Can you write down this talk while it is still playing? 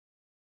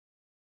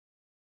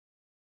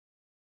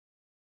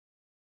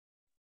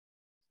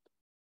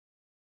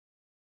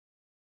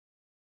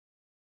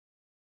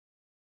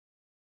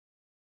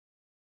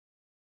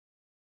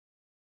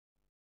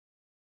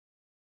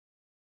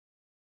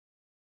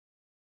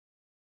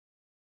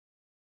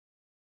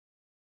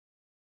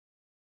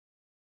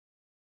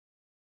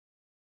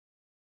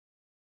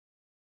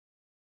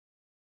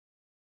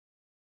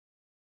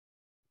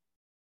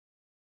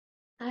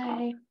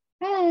Hi.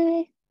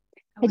 Hi.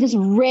 How I are just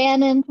you?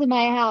 ran into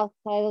my house.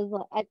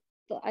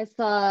 I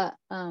saw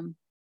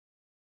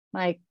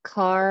my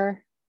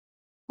car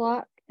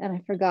clock and I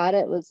forgot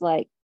it was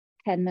like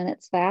 10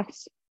 minutes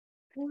fast.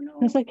 Oh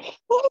I was no. like,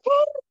 oh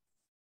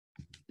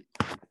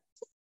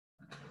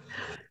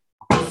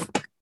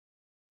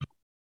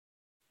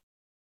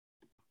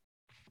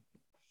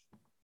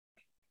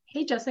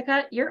Hey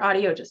Jessica, your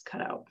audio just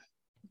cut out.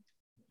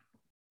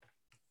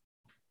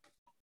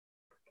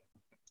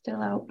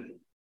 Still out.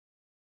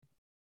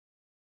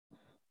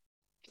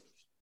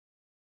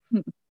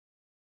 God.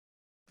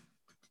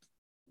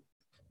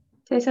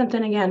 Say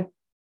something again.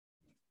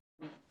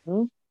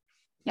 Oh,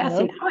 Yeah, see,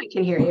 hello. now I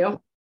can hear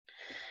you.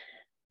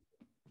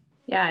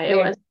 Yeah, it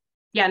Weird. was.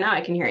 Yeah, now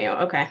I can hear you.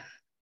 Okay.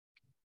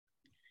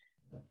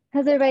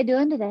 How's everybody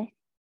doing today?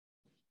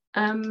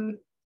 Um,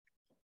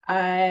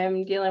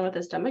 I'm dealing with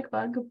a stomach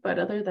bug, but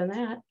other than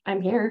that,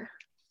 I'm here.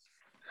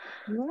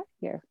 You are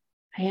here.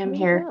 I am There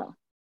you here. go.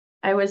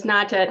 I was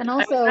not And at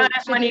also,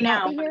 should Money you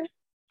not Now, be here?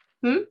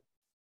 but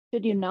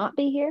Should you not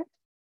be here?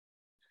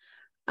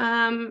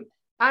 um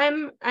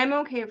I'm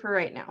okay for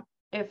right now.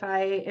 If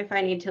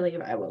I need to leave,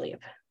 I will leave.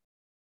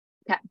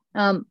 Okay.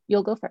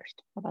 You'll go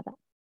first. How about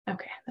that?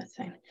 Okay, that's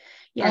fine.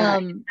 Yeah,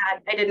 Um,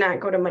 I did not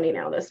go to Money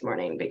Now this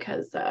morning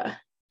because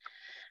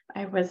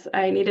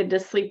I needed to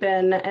sleep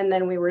in, and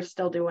then we were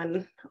still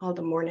doing all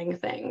the morning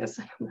things.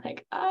 I'm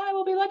like, I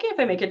will be lucky if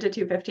I make it to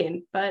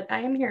 2:15, but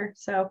I am here.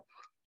 So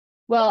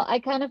well, I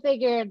kind of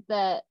figured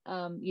that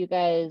you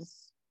guys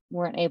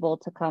weren't able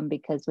to come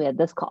because we had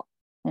this call.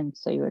 And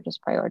so you were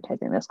just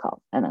prioritizing this call,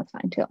 and that's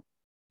fine too.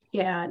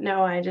 yeah,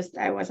 no, I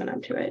wasn't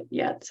up to it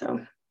yet.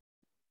 So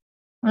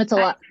It's a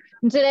lot.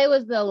 And today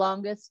was the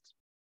longest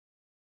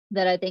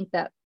that I think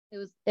that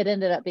it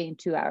ended up being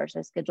 2 hours.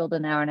 I scheduled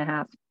an hour and a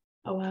half.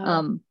 oh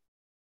wow.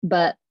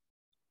 But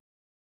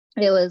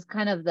it was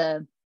kind of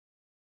the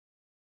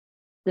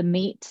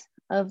meat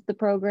of the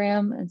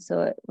program. And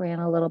so it ran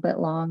a little bit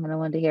long and I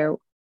wanted to hear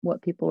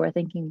what people were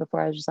thinking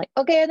before I was just like,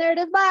 okay, and there it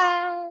is.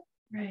 Bye.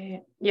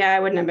 Right. Yeah, I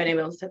wouldn't have been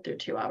able to sit through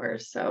 2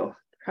 hours. So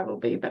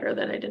probably better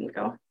that I didn't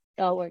go.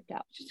 It all worked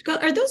out.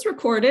 Are those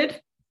recorded?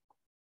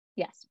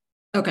 Yes.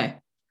 Okay.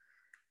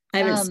 I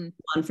haven't seen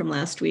one from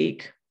last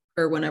week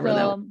or whenever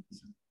that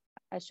was.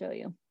 I show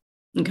you.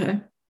 Okay.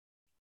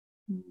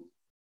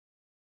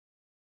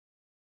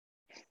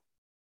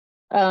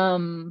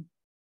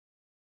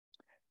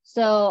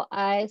 So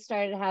I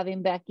started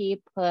having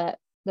Becky put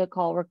the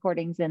call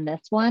recordings in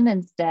this one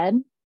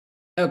instead.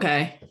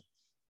 Okay.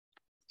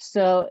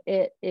 So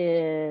it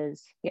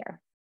is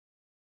here.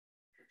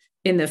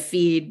 In the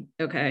feed.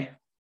 Okay.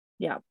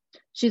 Yeah.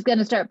 She's going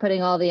to start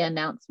putting all the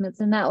announcements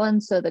in that one.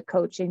 So the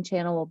coaching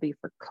channel will be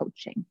for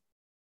coaching.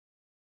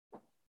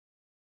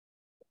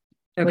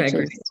 Okay, which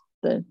great.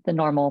 is the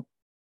normal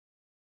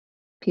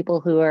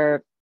people who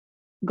are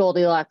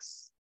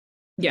Goldilocks,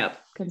 Yeah,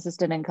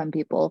 consistent income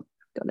people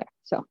go there.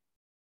 So,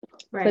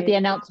 Right. but the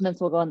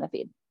announcements will go in the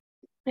feed.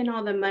 And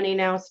all the Money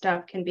Now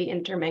stuff can be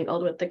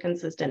intermingled with the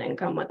consistent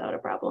income without a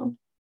problem.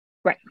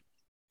 Right.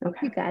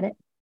 Okay. You got it.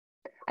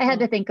 I had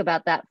to think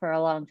about that for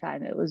a long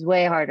time. It was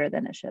way harder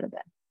than it should have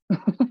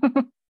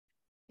been.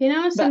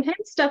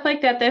 Sometimes stuff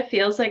like that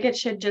feels like it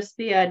should just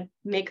be a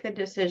make the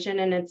decision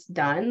and it's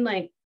done.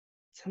 Like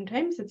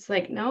sometimes it's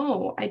like,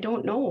 no, I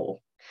don't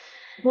know.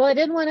 Well, I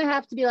didn't want to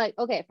have to be like,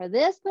 okay, for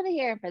this, put it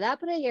here, and for that,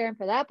 put it here, and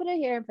for that, put it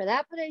here, and for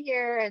that, put it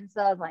here. And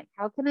so I'm like,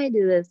 how can I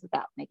do this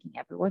without making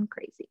everyone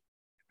crazy?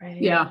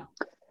 Right. yeah.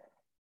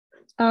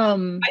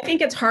 I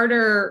think it's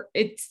harder.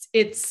 It's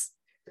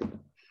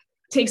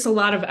takes a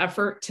lot of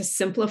effort to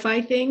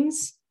simplify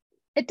things.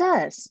 It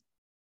does.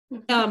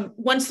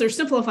 Once they're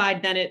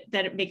simplified, then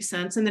it makes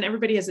sense. And then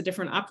everybody has a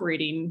different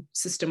operating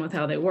system with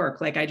how they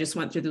work. Like I just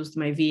went through this with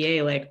my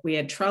VA, like we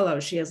had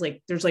Trello. She has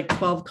there's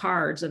 12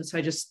 cards. And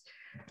so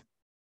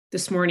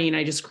this morning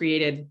I just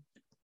created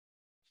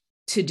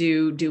to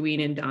do,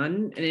 doing, and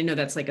done. And I know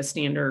that's a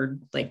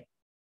standard, but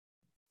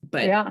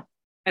yeah.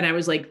 And I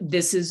was like,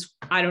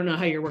 I don't know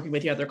how you're working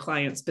with the other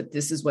clients, but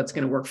this is what's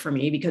going to work for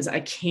me because I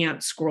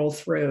can't scroll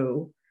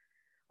through,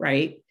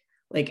 right?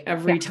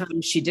 Every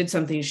time she did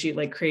something, she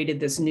created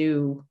this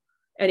new,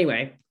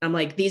 anyway, I'm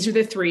like, these are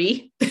the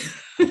three.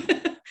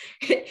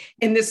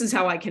 And this is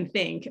how I can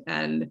think.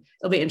 And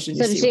it'll be interesting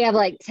to see. So did she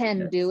have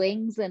 10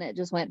 doings and it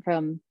just went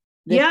from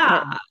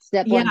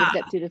step 1 to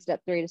step 2 to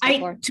step 3 to step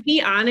 4? To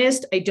be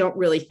honest, I don't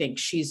really think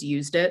she's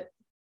used it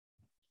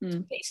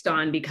based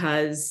on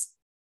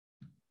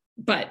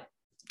but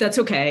that's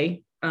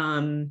okay.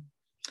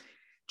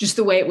 Just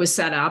the way it was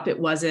set up, it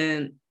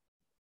wasn't.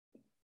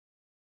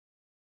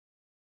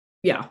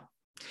 Yeah.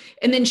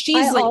 And then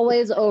she's I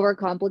always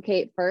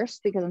overcomplicate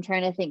first because I'm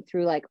trying to think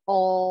through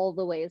all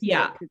the ways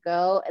that it could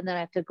go. And then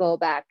I have to go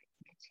back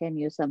and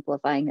continue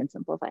simplifying and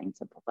simplifying and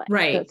simplifying.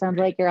 Right. So it sounds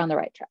like you're on the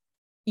right track.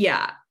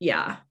 Yeah.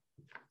 Yeah.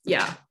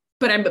 Yeah.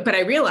 But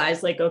I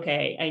realized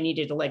okay, I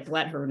needed to let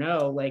her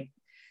know,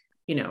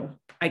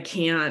 I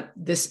can't,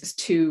 this is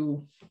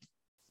too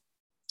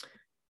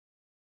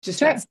just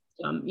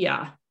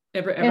yeah.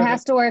 Ever It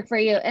has to work for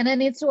you, and it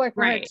needs to work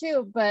for Right. her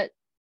too, but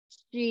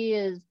she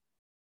is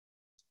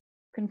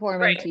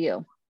conforming Right. to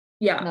you,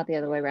 Yeah. not the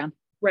other way around.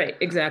 Right.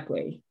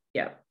 Exactly.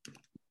 Yeah.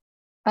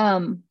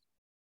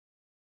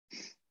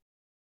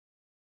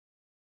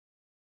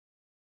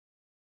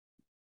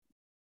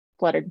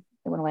 Fluttered.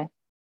 It went away.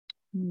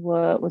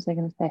 What was I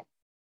going to say?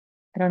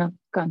 I don't know.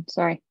 Gone.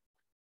 Sorry.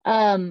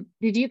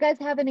 Did you guys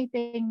have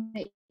anything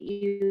that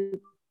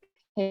you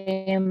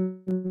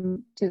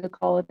came to the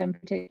call with in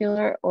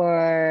particular,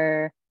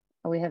 or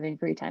are we having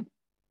free time?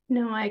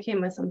 No, I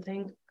came with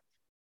something.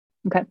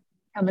 Okay.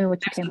 Tell me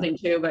what you came Something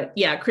with. too, but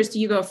yeah, Christy,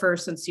 you go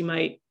first since you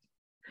might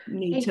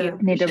need to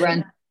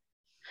run.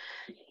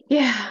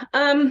 Yeah.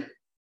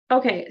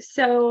 Okay,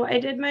 so I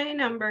did my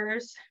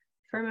numbers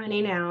for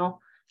Money Now.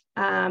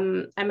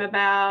 I'm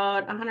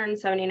about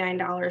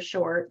 $179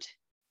 short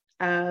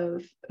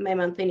of my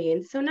monthly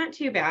needs, so not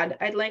too bad.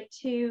 I'd like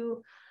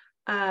to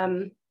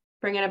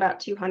bring in about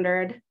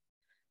 200,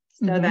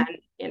 so then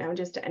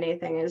just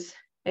anything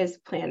is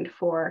planned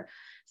for.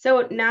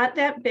 So not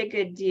that big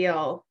a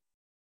deal,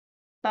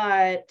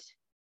 but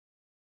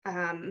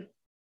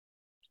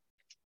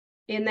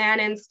in that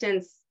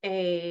instance,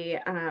 a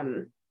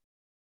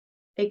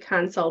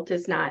consult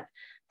is not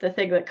the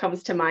thing that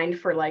comes to mind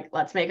for like,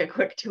 let's make a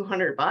quick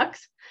 $200.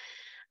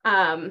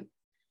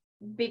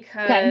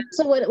 Because okay.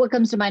 So what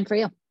comes to mind for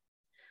you?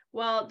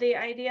 Well, the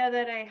idea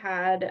that I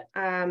had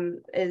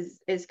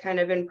is kind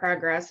of in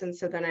progress, and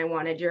so then I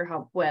wanted your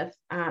help with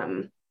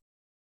fine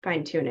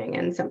tuning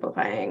and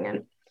simplifying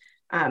and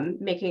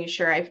making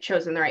sure I've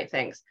chosen the right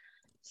things.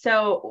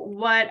 So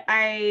what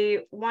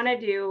I want to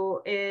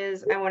do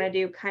is I want to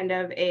do kind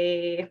of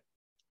a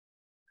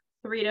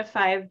 3 to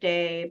 5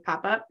 day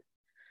pop-up,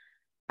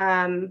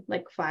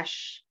 like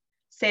flash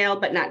sale,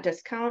 but not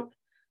discount.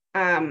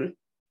 In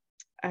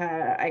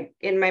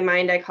my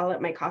mind, I call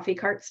it my coffee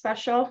cart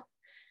special.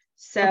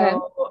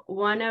 So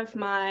one of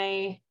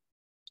my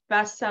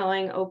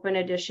best-selling open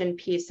edition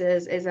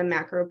pieces is a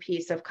macro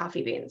piece of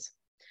coffee beans.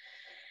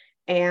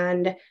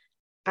 And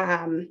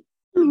the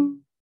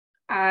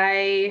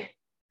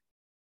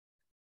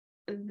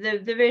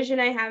vision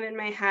I have in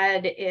my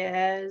head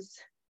is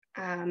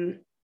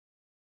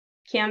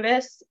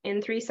canvas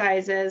in 3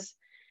 sizes,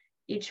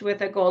 each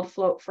with a gold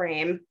float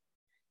frame.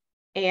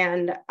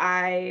 And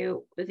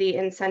the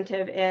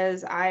incentive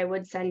is I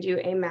would send you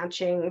a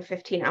matching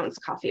 15-ounce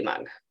coffee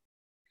mug.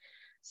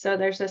 So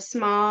there's a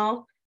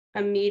small,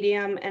 a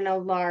medium, and a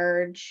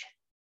large.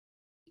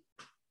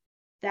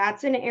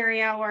 That's an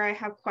area where I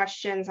have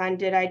questions on,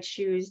 did I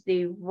choose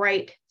the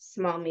right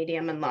small,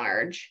 medium, and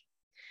large?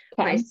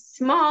 My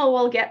small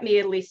will get me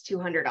at least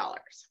 $200.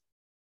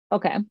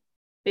 Okay.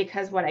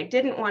 Because what I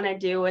didn't want to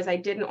do is I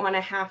didn't want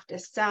to have to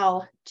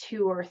sell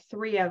 2 or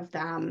 3 of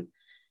them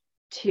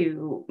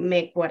to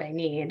make what I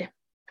need.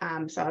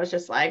 So I was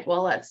just like,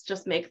 well, let's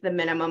just make the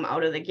minimum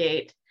out of the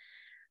gate,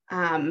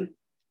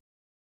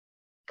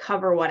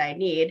 cover what I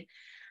need.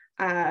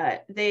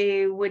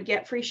 They would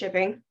get free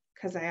shipping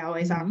because I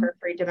always offer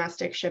free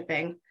domestic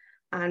shipping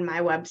on my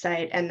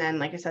website. And then,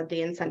 like I said,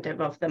 the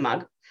incentive of the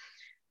mug.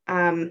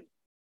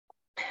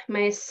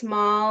 My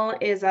small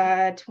is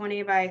a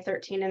 20 by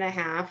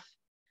 13.5.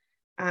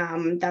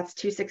 That's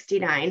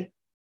 $269.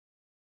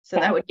 So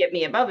that would get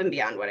me above and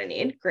beyond what I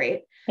need.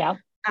 Great. Yeah.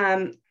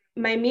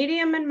 My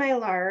medium and my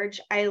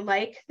large, I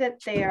like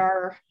that they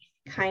are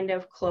kind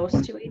of close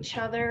to each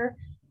other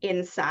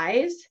in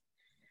size,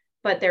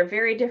 but they're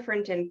very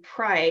different in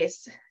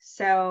price.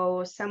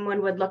 So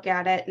someone would look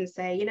at it and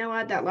say, you know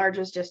what, that large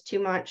is just too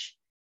much.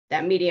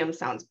 That medium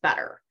sounds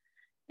better.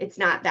 It's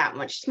not that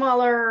much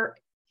smaller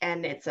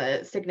and it's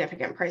a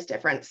significant price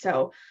difference.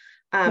 So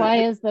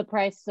why is the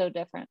price so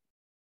different?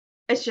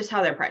 It's just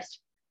how they're priced.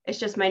 It's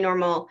just my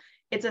normal,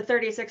 it's a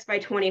 36 by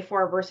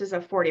 24 versus a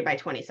 40 by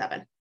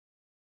 27.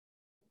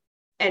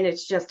 And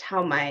it's just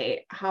how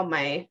my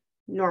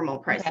normal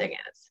pricing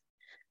is.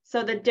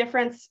 So the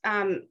difference,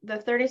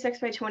 the 36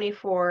 by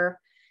 24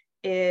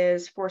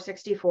 is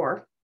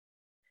 $464.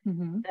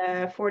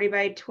 The 40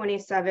 by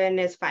 27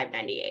 is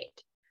 $598.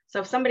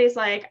 So if somebody's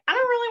like, I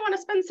don't really want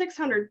to spend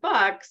 $600,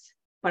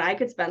 but I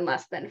could spend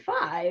less than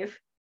 $5,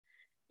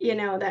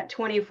 that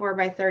 24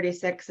 by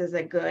 36 is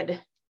a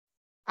good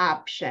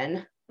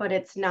option, but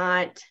it's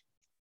not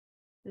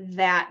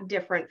that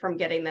different from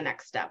getting the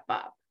next step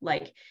up.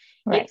 Like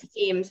it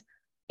seems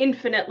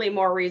infinitely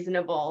more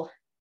reasonable,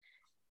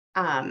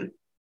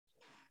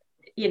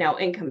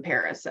 in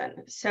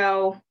comparison.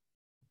 So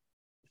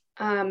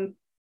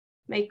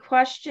my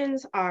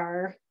questions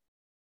are,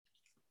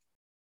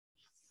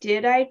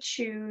 did I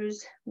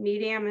choose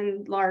medium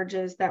and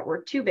larges that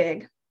were too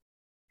big?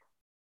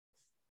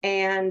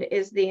 And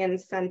is the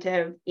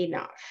incentive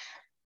enough?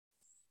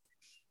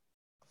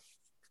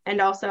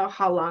 And also,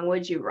 how long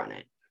would you run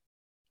it?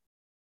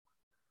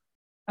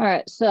 All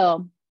right.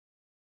 So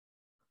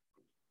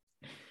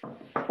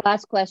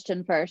last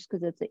question first,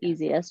 because it's the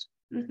easiest.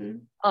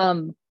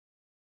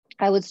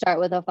 I would start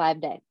with a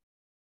 5-day.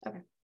 Okay.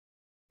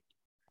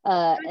 I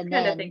was and kind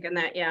then of thinking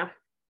that, yeah.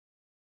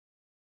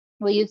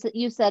 Well,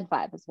 you said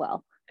 5 as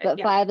well. But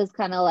yeah. 5 is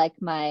kind of like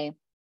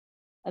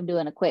I'm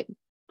doing a quick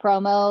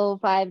promo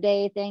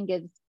 5-day thing.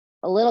 Gives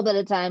a little bit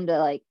of time to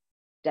like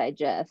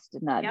digest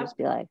and not just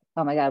be like,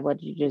 oh my God, what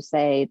did you just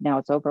say? Now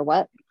it's over.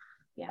 What?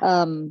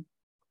 Yeah.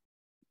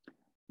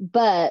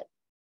 But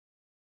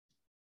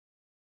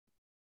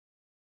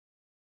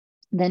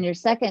then your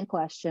second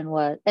question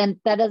was, and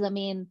that doesn't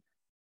mean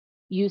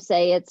you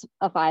say it's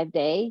a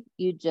 5-day,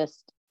 you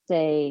just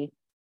say,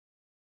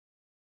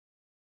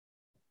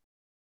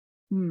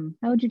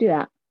 how would you do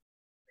that?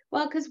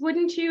 Well, because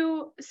wouldn't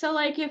you, so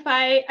like if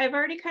I've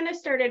already kind of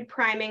started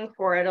priming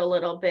for it a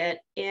little bit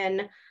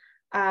in,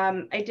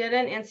 I did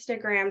an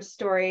Instagram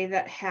story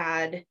that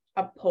had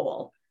a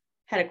poll,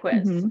 had a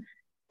quiz,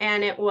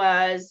 and it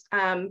was,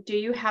 do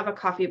you have a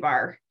coffee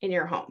bar in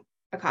your home,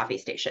 a coffee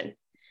station?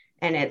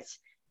 And it's,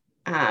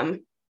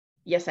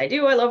 yes, I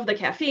do. I love the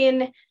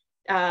caffeine.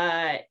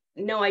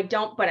 No, I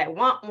don't, but I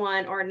want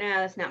one, or nah,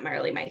 that's not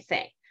really my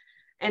thing.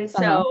 And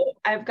so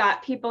I've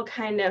got people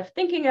kind of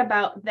thinking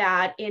about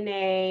that in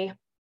a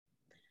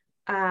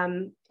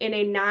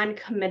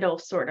non-committal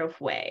sort of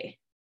way.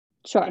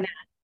 Sure.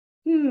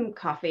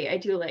 Coffee. I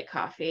do like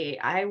coffee.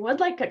 I would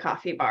like a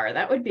coffee bar.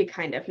 That would be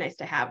kind of nice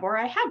to have, or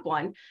I have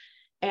one.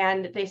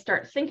 And they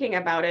start thinking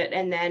about it.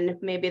 And then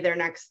maybe their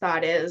next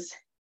thought is,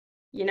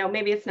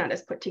 maybe it's not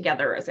as put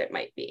together as it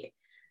might be.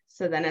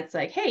 So then it's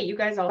like, hey, you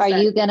guys all Are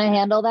you going to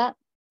handle that?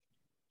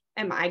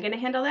 Am I going to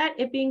handle that?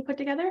 It being put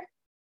together?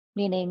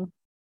 Meaning,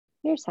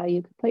 here's how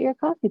you could put your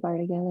coffee bar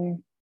together.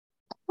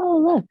 Oh,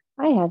 look,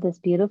 I have this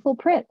beautiful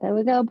print that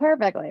would go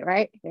perfectly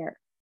right here.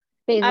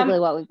 Basically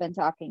what we've been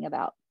talking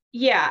about.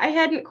 Yeah, I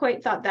hadn't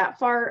quite thought that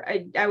far.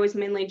 I was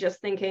mainly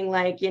just thinking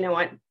like, you know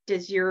what,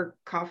 does your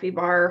coffee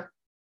bar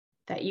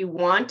that you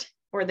want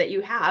or that you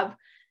have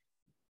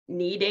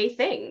need a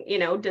thing?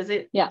 Does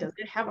it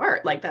have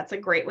art? Like that's a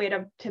great way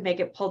to make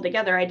it pull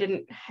together.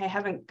 I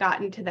haven't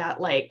gotten to that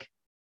like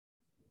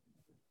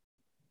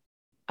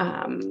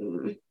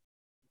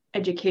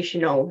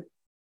educational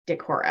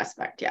decor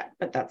aspect yet,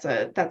 but that's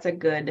a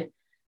good.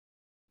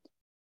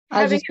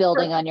 I was just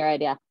building on your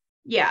idea.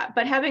 Yeah,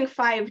 but having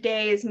 5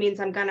 days means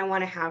I'm going to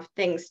want to have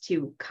things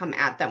to come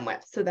at them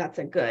with. So that's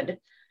a good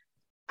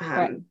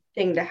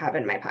thing to have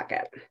in my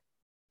pocket.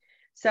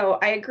 So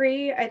I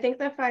agree. I think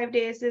the 5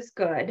 days is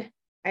good.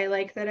 I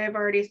like that I've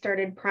already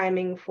started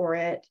priming for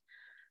it.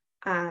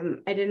 I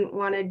didn't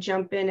want to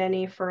jump in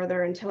any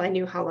further until I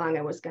knew how long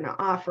I was going to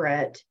offer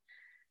it,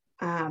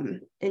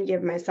 and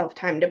give myself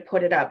time to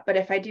put it up. But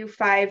if I do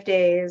 5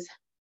 days,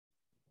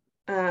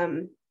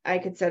 I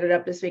could set it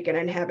up this weekend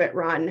and have it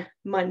run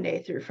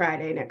Monday through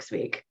Friday next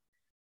week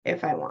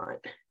if I want.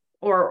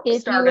 Or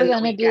if start you were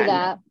going to do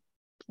that,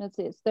 let's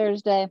see, it's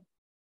Thursday.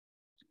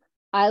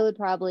 I would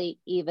probably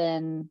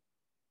even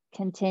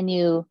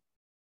continue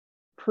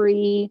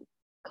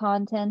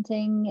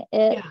pre-contenting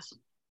it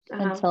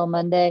until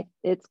Monday.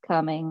 It's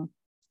coming.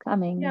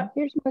 Yep.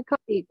 Here's more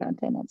coffee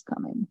content. It's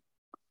coming.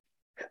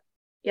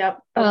 Yep.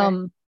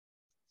 Okay.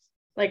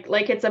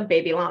 Like it's a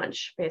baby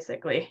launch,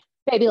 basically.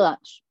 Baby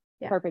launch.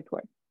 Yeah. Perfect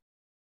word.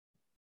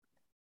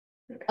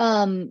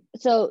 Okay.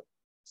 So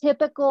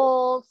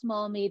typical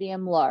small,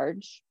 medium,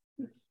 large.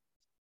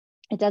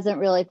 It doesn't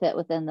really fit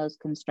within those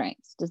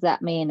constraints. Does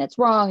that mean it's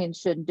wrong and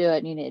shouldn't do it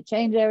and you need to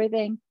change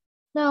everything?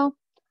 No.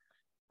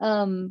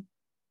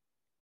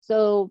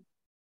 So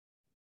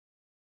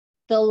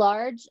the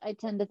large, I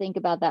tend to think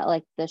about that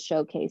like the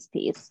showcase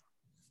piece.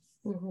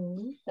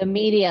 The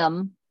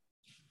medium,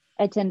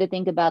 I tend to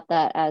think about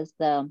that as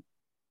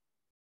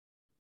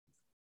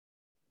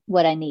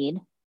what I need.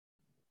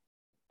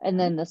 And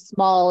then the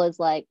small is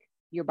like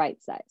your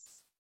bite size.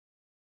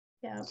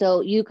 Yeah.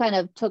 So you kind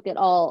of took it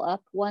all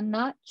up one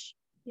notch.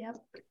 Yep.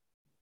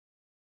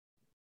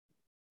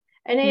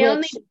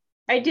 And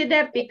I did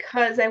that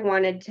because I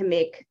wanted to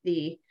make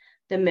the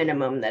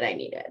minimum that I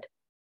needed.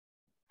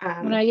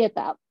 And I get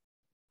that.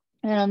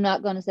 And I'm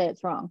not going to say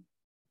it's wrong.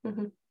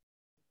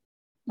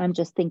 I'm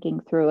just thinking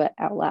through it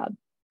out loud.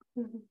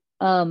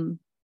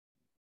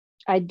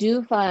 I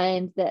do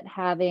find that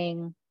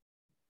having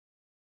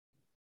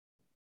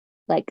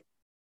like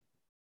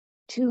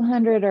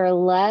 200 or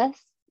less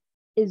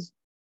is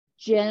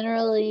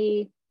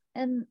generally,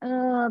 and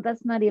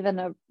that's not even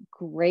a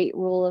great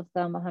rule of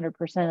thumb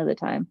 100% of the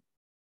time.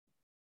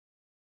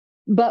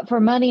 But for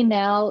money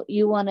now,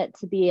 you want it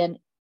to be an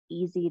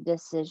easy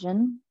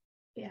decision.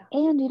 Yeah.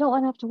 And you don't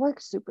want to have to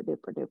work super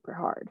duper duper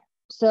hard.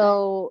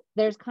 So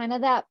there's kind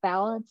of that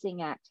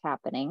balancing act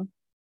happening.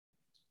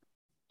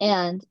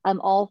 And I'm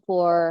all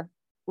for,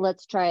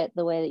 let's try it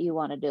the way that you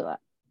want to do it.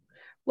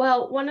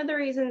 Well, one of the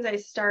reasons I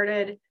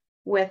started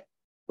with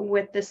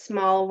the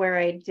small where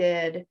I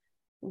did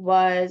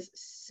was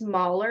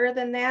smaller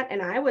than that.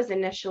 And I was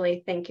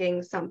initially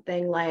thinking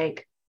something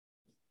like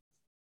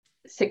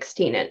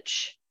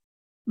 16-inch.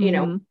 You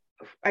know,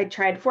 I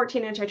tried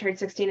 14-inch, I tried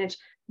 16-inch.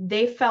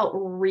 They felt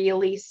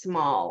really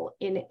small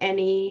in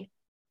any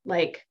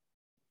like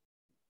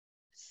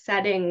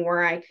setting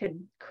where I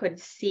could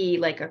see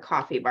like a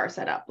coffee bar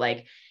set up.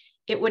 Like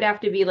it would have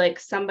to be like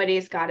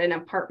somebody's got an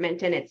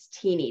apartment and it's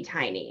teeny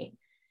tiny.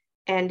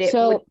 And it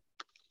so,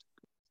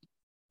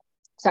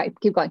 sorry,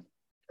 keep going.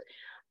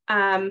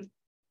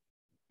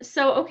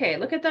 So, okay,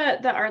 look at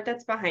the art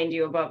that's behind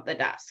you above the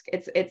desk.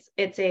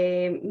 It's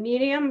a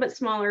medium but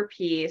smaller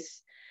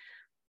piece,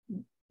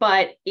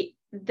 but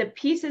the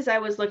pieces I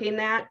was looking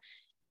at,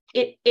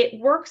 it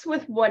works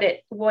with what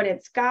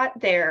it's got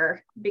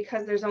there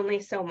because there's only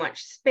so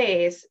much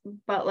space.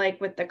 But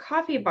like with the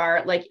coffee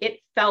bar, like it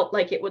felt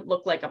like it would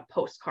look like a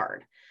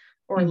postcard,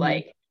 or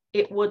like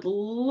it would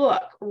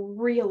look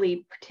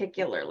really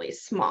particularly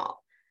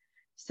small.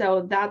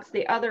 So that's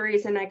the other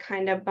reason I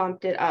kind of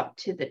bumped it up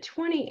to the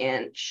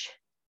 20-inch.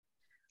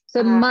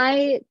 So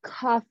my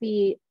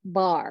coffee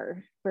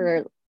bar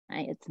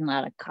it's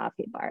not a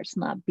coffee bar. It's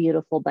not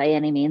beautiful by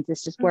any means.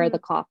 It's just where the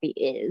coffee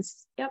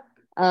is. Yep.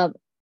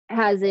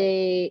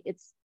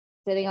 It's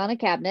sitting on a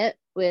cabinet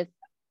with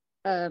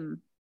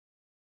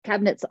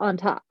cabinets on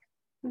top.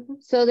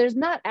 So there's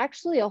not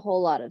actually a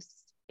whole lot of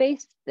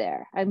space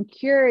there. I'm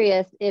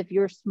curious if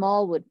your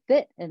small would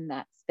fit in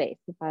that space.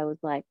 If I was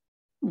like,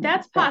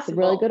 that's possible.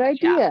 A really good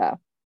idea.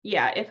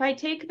 Yeah. If I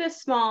take the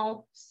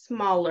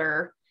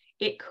smaller,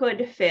 it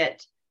could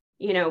fit,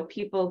 you know,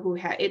 people who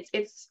have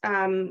it's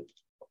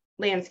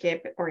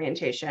landscape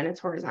orientation. It's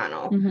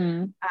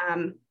horizontal.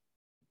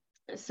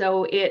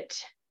 So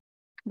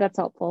that's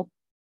helpful.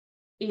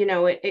 You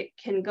know, it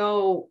can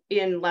go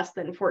in less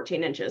than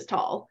 14 inches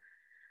tall.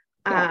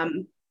 Yeah.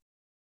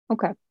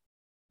 Okay.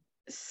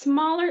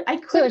 Smaller, I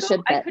could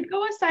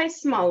go a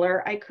size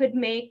smaller. I could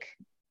make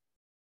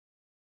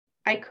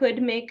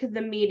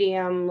the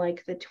medium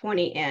like the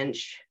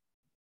 20-inch,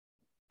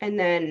 and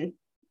then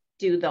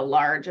do the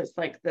large as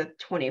like the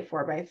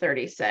 24 by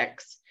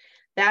 36.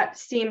 That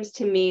seems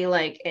to me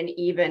like an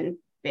even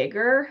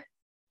bigger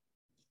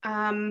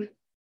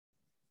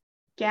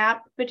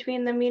gap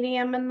between the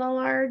medium and the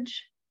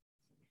large.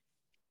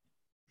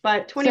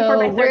 But 24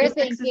 by 36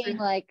 we're thinking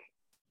like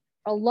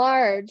a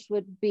large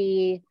would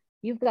be,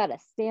 you've got a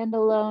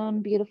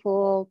standalone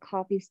beautiful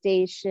coffee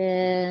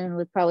station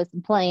with probably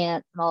some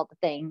plants and all the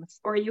things,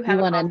 or you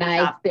want a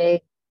nice shop.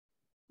 Big,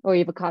 or you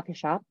have a coffee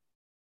shop,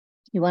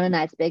 you want a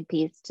nice big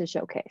piece to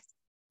showcase.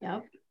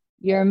 Yep.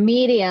 Your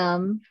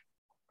medium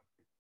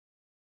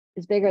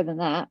is bigger than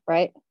that,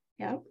 right?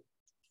 Yep.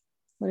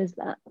 What is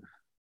that?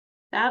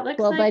 That looks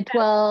 12 like by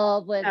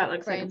 12 with that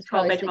looks frames,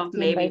 like 12 by 12,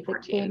 maybe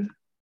 14.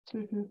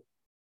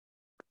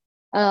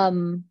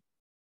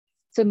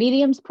 So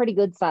medium's pretty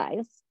good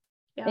size.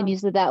 Yeah. And you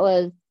said that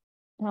was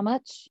how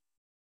much?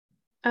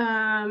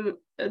 The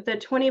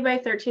 20 by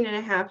 13 and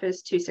a half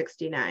is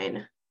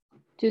 $269.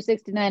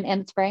 $269,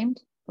 and it's framed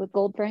with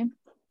gold frame?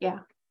 Yeah.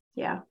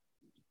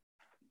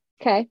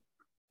 Okay.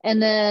 And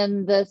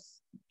then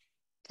this,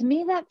 to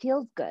me, that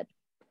feels good.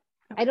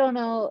 Okay. I don't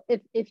know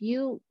if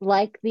you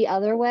like the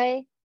other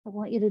way, I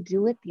want you to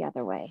do it the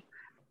other way.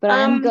 But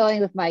I'm going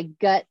with my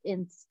gut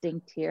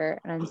instinct here,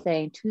 and I'm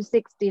saying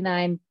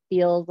 $269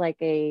 feels like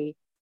a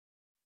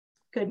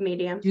good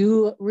medium.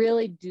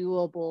 Really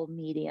doable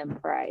medium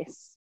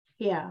price.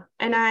 Yeah.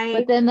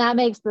 But then that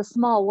makes the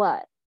small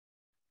what?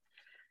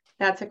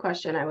 That's a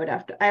question I would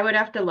have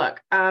to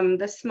look.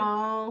 The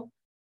small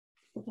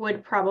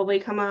would probably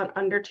come out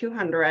under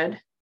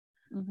 200.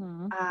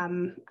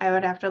 I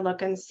would have to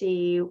look and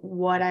see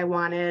what I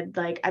wanted.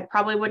 Like, I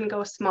probably wouldn't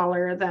go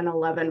smaller than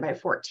 11 by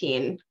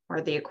 14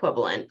 or the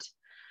equivalent.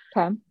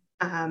 Okay.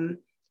 Can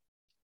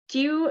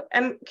you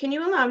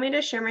allow me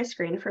to share my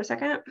screen for a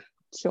second?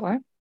 Sure.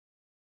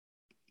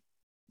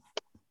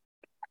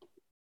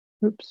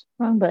 Oops,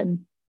 wrong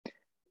button.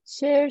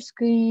 Share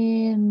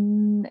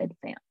screen,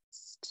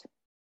 advanced.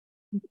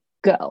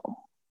 Go.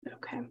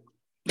 Okay.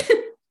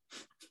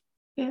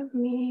 Give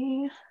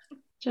me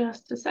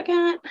just a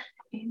second.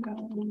 And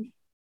go.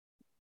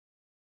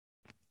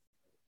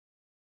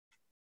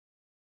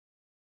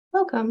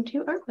 Welcome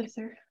to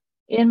ArtPlacer.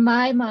 In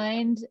my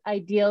mind,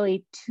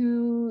 ideally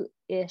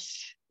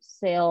 2-ish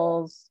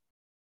sales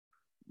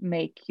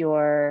make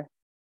your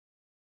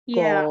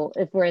goal.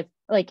 If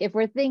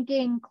we're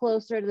thinking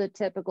closer to the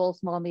typical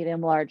small, medium,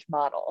 large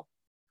model.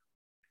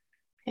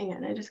 Hang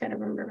on, I just got to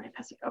remember my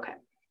password. Okay.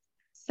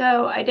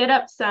 So I did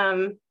up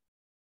some,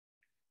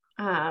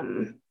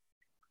 I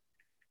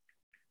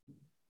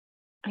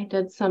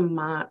did some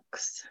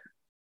mocks.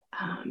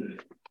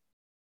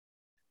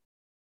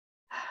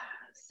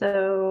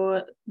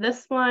 So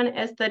this one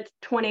is the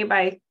 20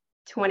 by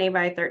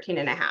 13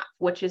 and a half,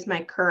 which is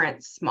my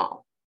current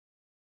small.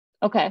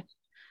 Okay.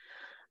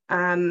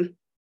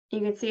 You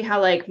can see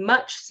how like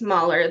much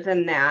smaller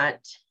than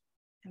that.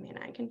 I mean,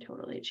 I can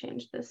totally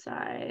change the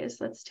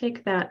size. Let's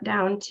take that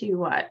down to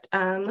what?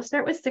 Let's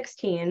start with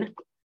 16.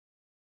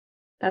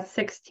 That's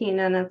 16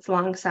 and it's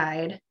long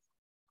side.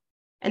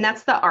 And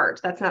that's the art,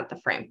 that's not the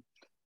frame.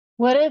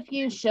 What if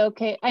you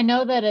showcase, I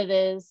know that it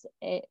is,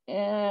 I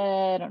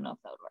don't know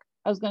if that would work.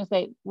 I was going to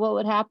say, what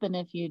would happen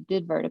if you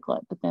did vertical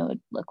it, but then it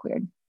would look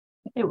weird.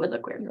 It would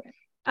look weird.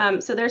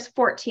 Right. So there's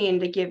 14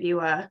 to give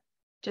you a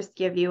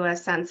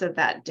sense of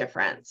that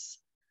difference.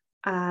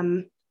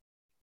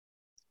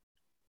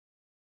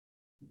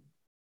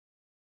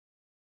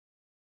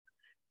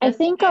 I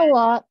think a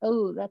lot.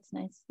 Oh, that's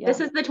nice. Yeah. This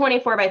is the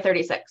 24 by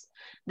 36.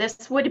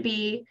 This would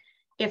be,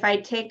 if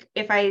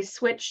I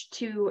switch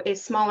to a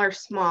smaller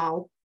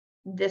small,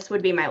 this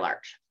would be my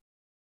large.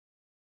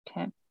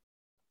 Okay.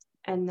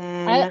 And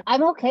then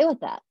I'm okay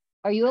with that.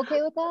 Are you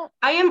okay with that?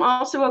 I am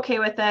also okay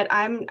with it.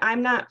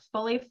 I'm not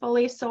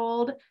fully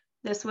sold.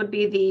 This would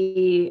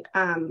be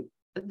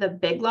the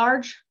big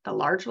large, the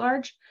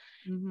large.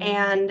 Mm-hmm.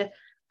 And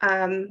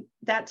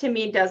that to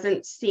me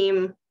doesn't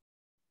seem,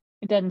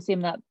 it doesn't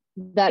seem that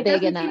it big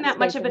doesn't in that seem that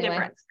much of a anyway.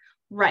 difference.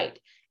 Right.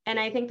 And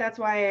I think that's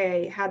why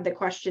I had the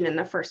question in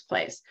the first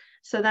place.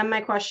 So then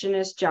my question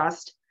is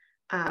just,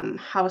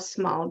 how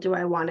small do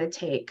I want to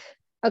take?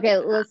 Okay,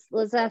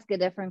 let's ask a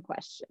different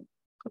question.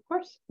 Of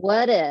course.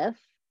 What if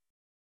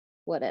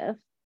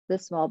the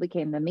small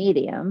became the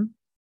medium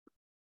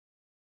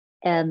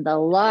and the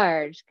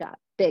large got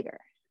bigger?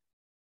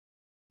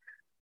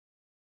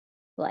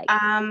 Like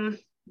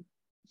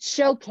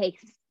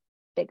showcase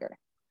bigger.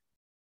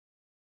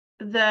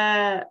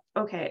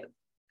 Okay,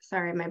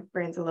 sorry, my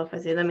brain's a little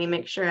fuzzy. Let me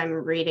make sure I'm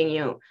reading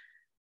you.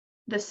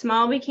 The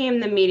small became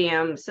the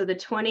medium. So the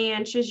 20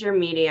 inch is your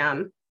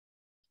medium.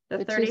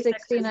 The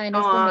 36 is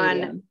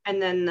gone,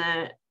 and then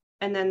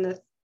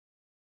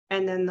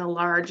the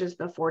large is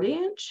the 40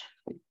 inch.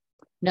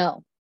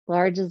 No,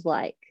 large is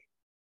like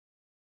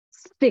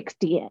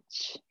 60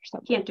 inch or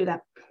something. Can't do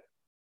that.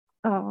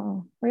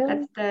 Oh,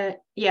 really?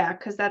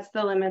 Because that's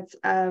the limits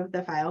of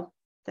the file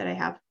that I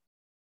have.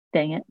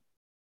 Dang it.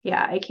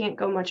 Yeah, I can't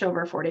go much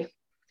over 40.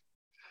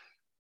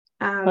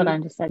 Hold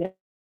on just a second.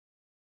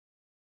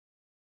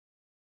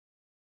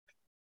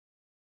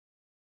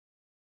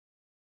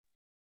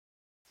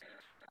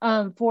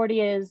 Um,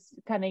 40 is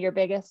kind of your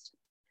biggest.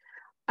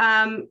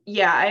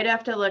 Yeah, I'd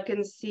have to look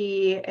and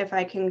see if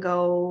I can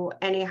go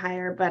any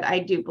higher, but I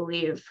do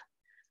believe,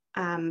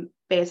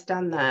 based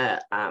on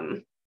the,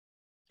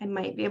 I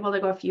might be able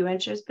to go a few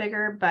inches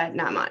bigger, but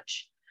not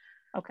much.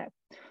 Okay,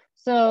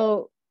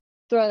 so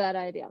throw that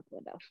idea out the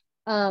window.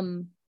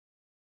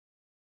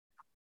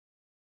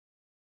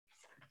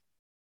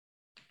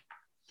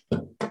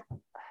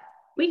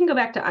 We can go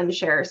back to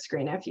unshare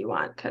screen if you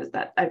want, because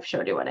that I've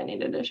showed you what I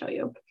needed to show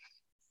you.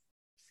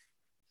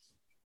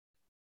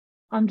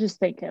 I'm just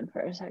thinking for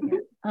a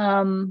second.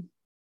 I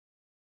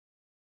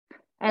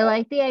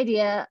like the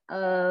idea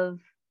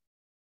of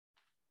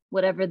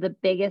whatever the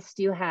biggest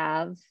you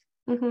have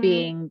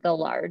being the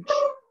large.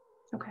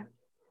 Okay.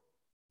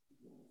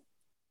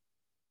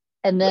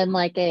 And then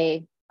like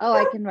I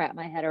can wrap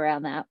my head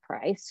around that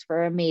price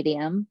for a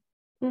medium.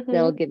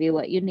 They'll give you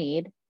what you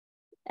need.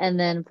 And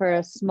then for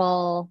a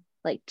small,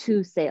 like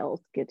 2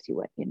 sales gives you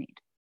what you need.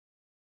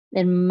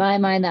 In my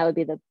mind, that would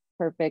be the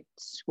perfect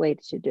way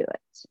to do it.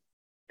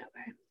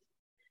 Okay.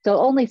 So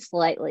only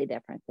slightly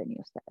different than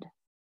you said.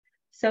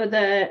 So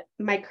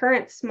my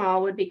current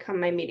small would become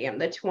my medium,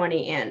 the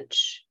 20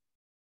 inch.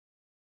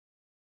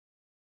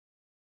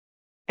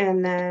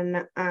 And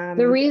then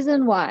the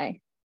reason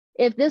why,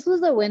 if this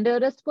was a window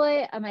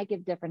display, I might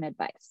give different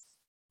advice.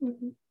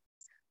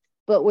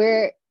 But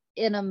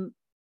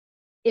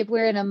if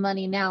we're in a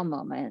money now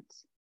moment,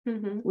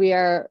 we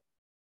are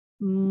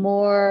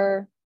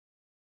more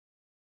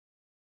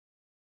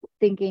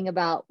thinking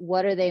about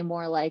what are they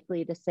more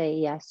likely to say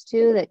yes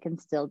to that can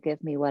still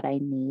give me what I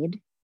need.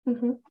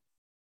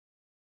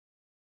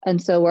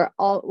 And so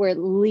we're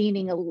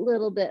leaning a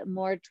little bit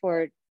more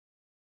toward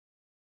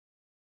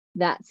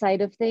that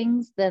side of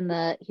things than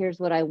the here's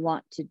what I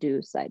want to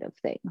do side of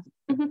things.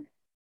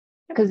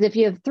 Because if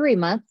you have 3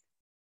 months,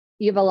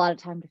 you have a lot of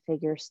time to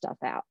figure stuff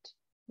out.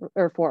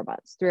 Or 4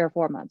 months, 3 or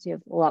 4 months, you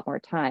have a lot more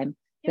time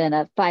than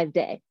a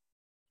 5-day.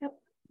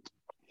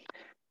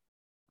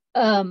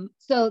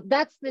 So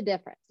that's the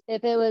difference.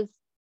 If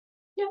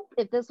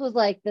this was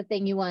like the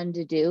thing you wanted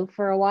to do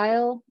for a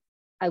while,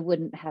 I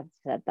wouldn't have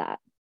said that.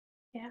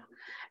 Yeah,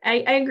 I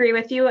agree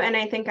with you. And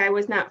I think I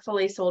was not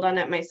fully sold on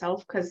it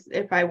myself, because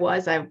if I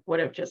was, I would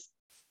have just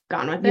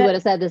gone with it. You would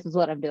have said, this is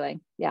what I'm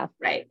doing. Yeah.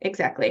 Right,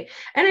 exactly.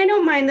 And I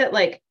don't mind that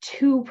like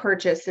 2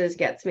 purchases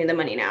gets me the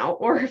money now,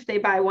 or if they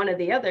buy one of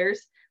the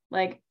others,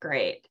 like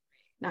great,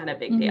 not a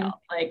big deal.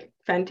 Like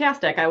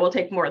fantastic. I will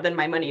take more than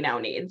my money now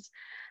needs.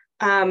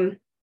 Can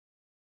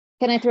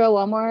I throw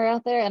one more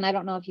out there? And I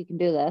don't know if you can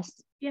do this.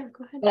 Yeah,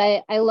 go ahead.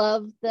 But I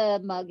love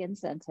the mug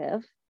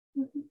incentive.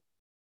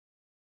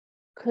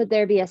 Could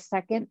there be a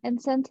second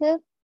incentive?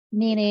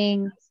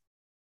 Meaning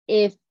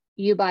if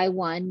you buy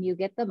 1, you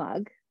get the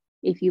mug.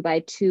 If you buy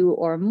 2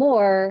 or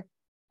more,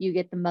 you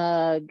get the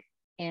mug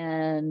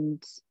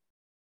and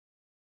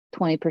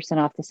 20%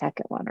 off the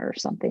second one or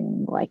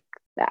something like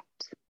that.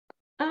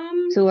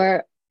 So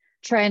we're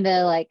trying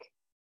to like,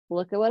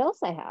 look at what else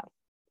I have.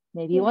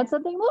 Maybe you want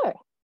something more.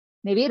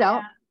 Maybe you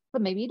don't,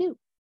 but maybe you do.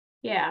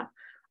 Yeah.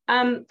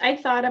 I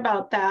thought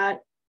about that.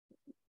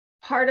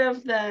 Part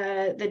of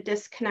the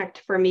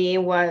disconnect for me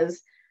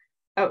was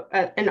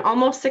an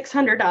almost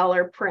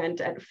 $600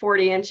 print at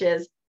 40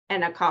 inches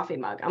and a coffee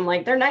mug. I'm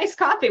like, they're nice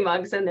coffee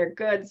mugs and they're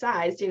good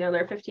sized,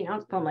 they're 15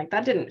 ounce, but I'm like,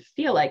 that didn't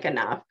feel like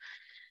enough.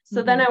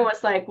 So then I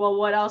was like, well,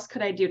 what else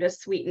could I do to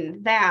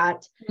sweeten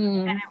that?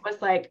 Mm. And it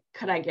was like,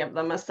 could I give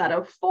them a set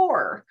of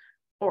 4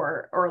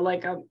 or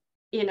like a,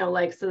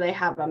 like, so they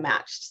have a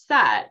matched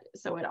set.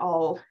 So it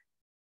all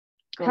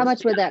goes How much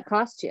together. would that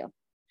cost you?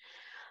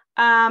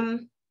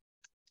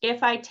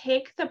 If I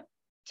take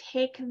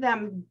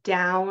them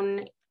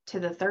down to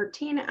the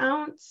 13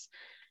 ounce,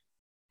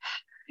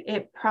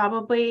 it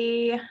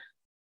probably,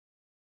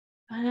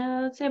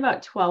 let's say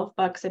about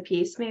 $12 a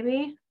piece,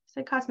 maybe. So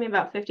it cost me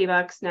about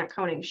 $50, not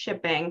counting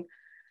shipping.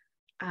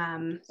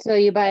 So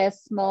you buy a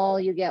small,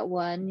 you get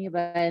 1, you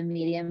buy a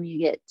medium, you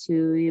get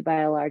 2, you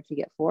buy a large, you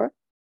get 4.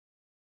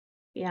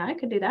 Yeah, I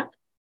could do that.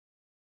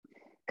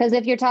 Because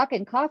if you're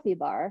talking coffee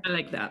bar, I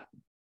like that.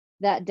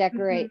 that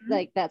decorate,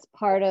 like that's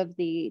part of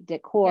the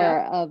decor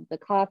of the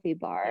coffee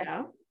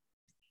bar.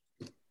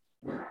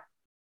 Yeah.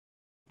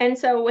 And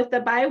so with the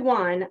buy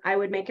one, I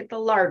would make it the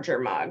larger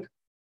mug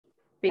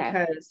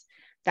because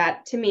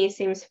that to me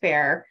seems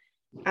fair.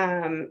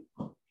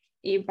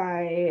 You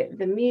buy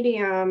the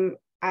medium,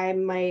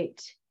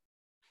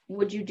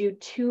 would you do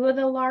 2 of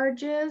the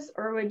larges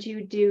or would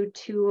you do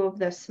 2 of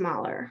the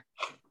smaller?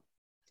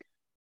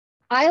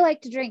 I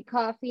like to drink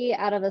coffee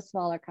out of a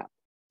smaller cup.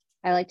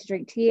 I like to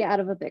drink tea out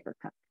of a bigger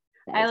cup.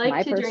 That's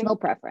my personal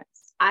preference.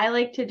 I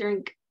like to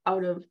drink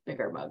out of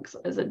bigger mugs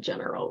as a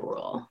general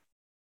rule.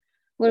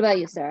 What about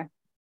you, Sarah?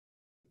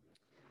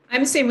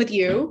 I'm the same with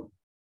you.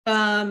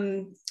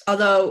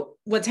 Although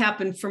what's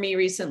happened for me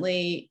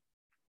recently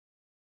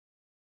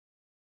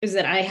is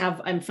that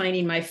I'm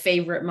finding my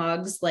favorite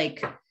mugs.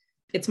 Like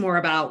it's more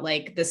about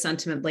like the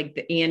sentiment, like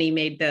the Annie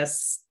made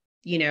this,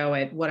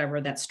 at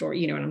whatever that store,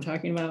 you know what I'm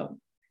talking about?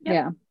 Yep.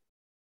 Yeah.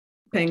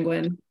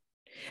 Penguin.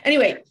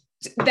 Anyway,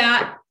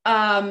 that,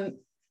 I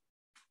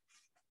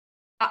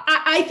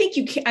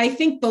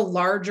think the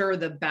larger,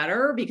 the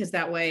better, because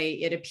that way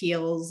it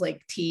appeals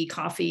like tea,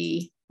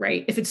 coffee,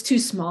 right? If it's too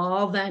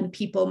small, then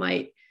people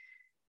might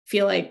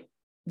feel like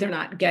they're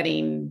not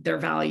getting their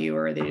value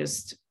or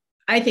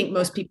I think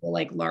most people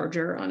like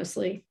larger,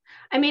 honestly.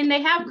 I mean,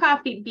 they have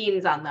coffee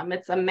beans on them.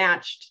 It's a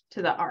matched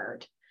to the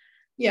art.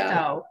 Yeah.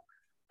 So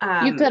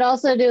you could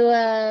also do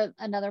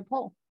another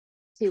poll,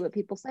 see what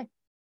people say.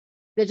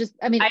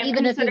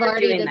 Even if you've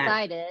already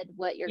decided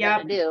what you're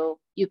going to do,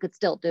 you could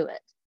still do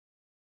it.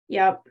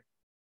 Yep.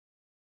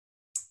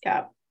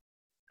 Yeah,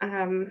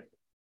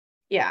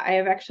 I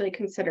have actually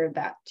considered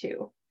that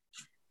too.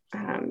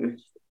 I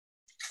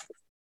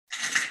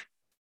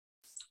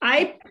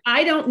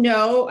don't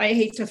know. I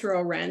hate to throw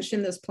a wrench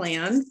in this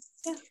plan,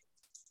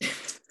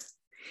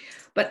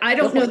 but I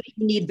don't know that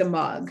you need the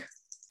mug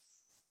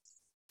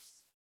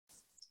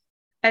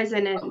as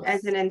an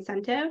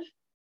incentive.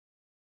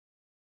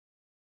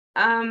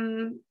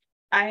 I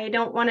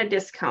don't want a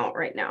discount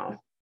right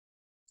now,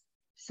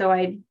 so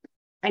I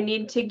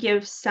need to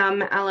give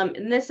some element.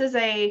 And this is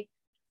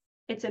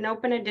it's an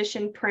open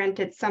edition print.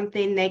 It's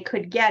something they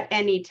could get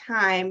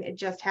anytime. It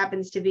just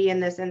happens to be in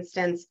this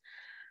instance,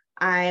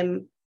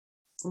 I'm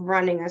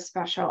running a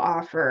special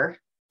offer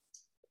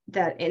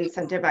that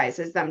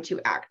incentivizes them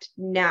to act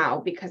now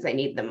because I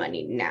need the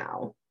money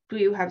now. Do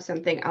you have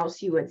something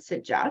else you would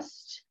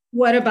suggest?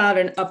 What about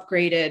an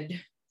upgraded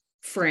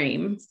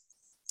frame?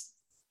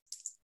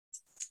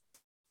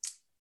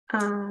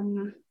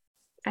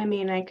 I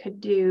mean, I could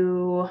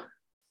do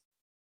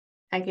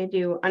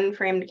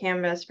unframed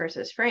canvas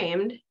versus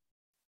framed.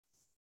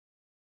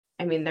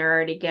 I mean, they're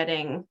already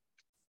getting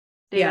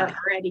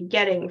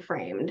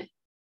framed.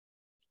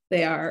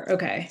 They are,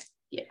 okay.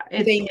 Yeah.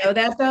 Do they know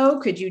that though?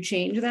 Could you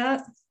change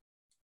that?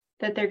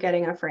 That they're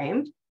getting a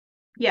frame?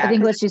 Yeah. I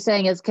think what she's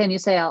saying is, can you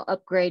say I'll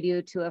upgrade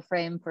you to a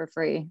frame for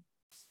free?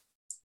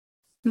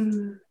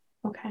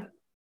 Okay.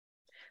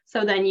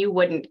 So then you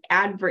wouldn't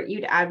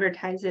you'd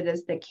advertise it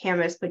as the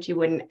canvas, but you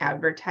wouldn't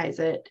advertise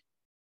it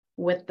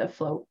with the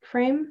float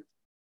frame?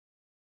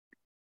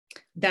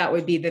 That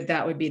would be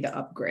the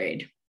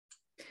upgrade.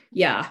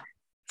 Yeah.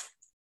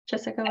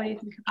 Jessica, what do you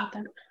think about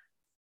that?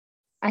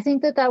 I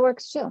think that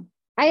works too.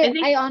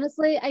 I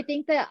honestly, I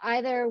think that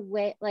either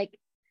way, like,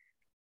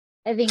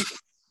 I think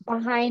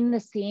behind the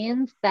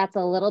scenes, that's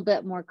a little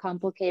bit more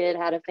complicated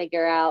how to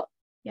figure out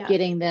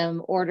getting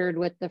them ordered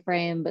with the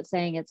frame, but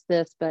saying it's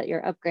this, but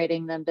you're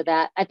upgrading them to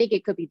that. I think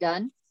it could be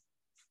done.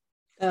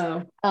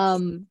 Oh.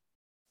 I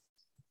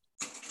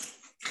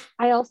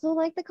also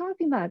like the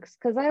coffee mugs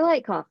because I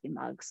like coffee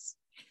mugs.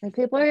 If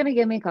people are going to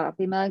give me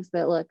coffee mugs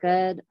that look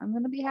good, I'm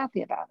going to be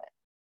happy about it.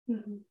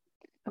 Mm-hmm.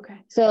 Okay.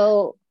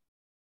 So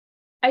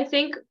I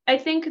think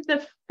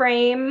the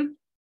frame,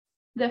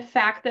 the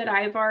fact that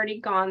I've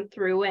already gone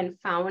through and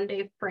found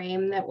a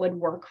frame that would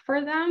work for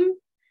them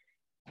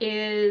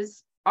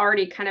is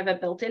already kind of a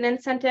built-in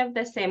incentive,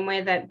 the same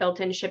way that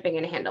built-in shipping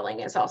and handling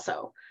is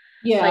also.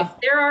 Yeah.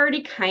 Like they're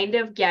already kind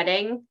of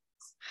getting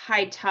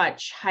high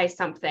touch, high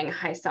something.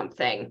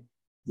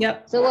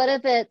 Yep. So what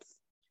if it's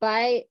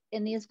buy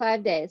in these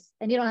 5 days,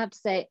 and you don't have to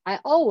say, I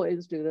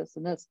always do this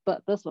and this,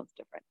 but this one's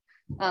different.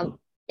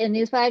 In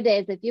these 5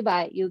 days, if you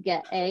buy, you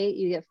get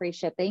free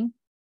shipping.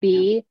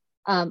 B,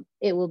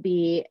 It will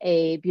be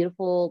a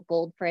beautiful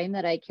gold frame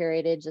that I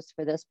curated just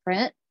for this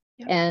print.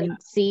 Yep. And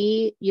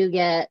C, you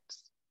get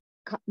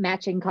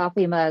matching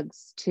coffee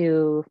mugs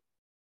to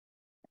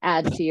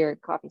add to your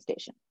coffee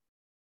station.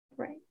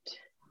 Right.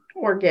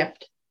 Or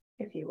gift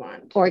if you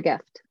want. Or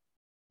gift.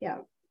 Yeah.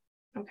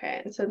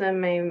 Okay. And so then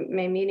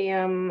my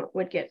medium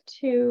would get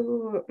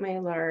 2, my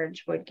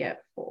large would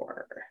get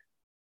 4.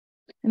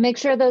 And make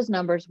sure those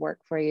numbers work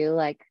for you.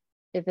 Like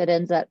if it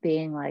ends up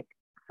being like,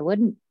 I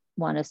wouldn't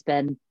want to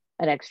spend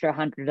an extra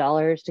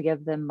 $100 to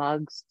give them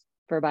mugs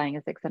for buying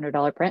a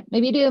 $600 print.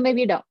 Maybe you do,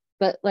 maybe you don't.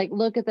 But like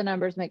look at the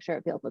numbers, make sure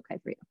it feels okay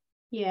for you.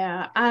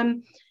 Yeah.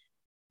 I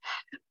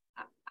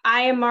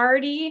am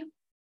already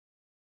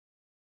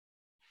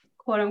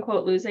quote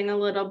unquote losing a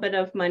little bit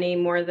of money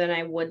more than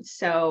I would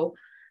so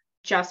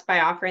just by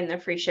offering the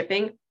free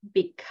shipping,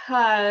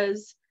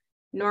 because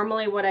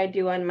normally what I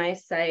do on my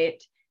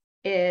site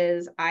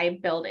is I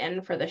build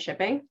in for the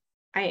shipping.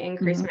 I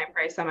increase my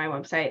price on my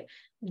website.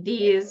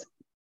 These,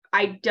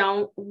 I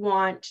don't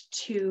want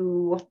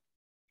to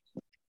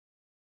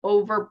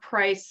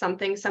overprice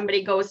something.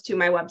 Somebody goes to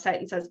my website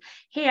and says,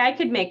 hey, I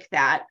could make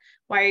that.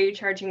 Why are you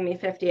charging me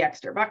 50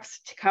 extra bucks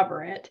to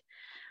cover it?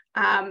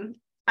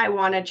 I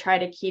want to try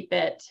to keep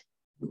it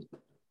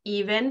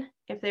even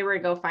if they were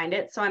to go find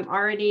it. So I'm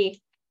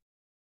already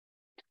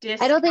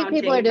I don't think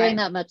people are doing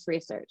that much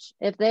research.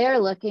 If they are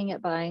looking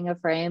at buying a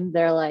frame,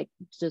 they're like,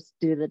 just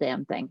do the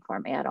damn thing for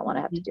me. I don't want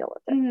to have to deal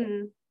with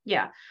it.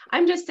 Yeah.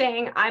 I'm just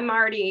saying I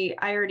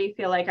already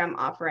feel like I'm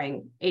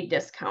offering a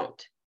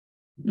discount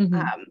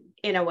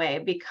in a way,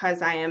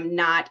 because I am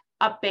not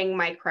upping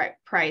my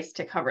price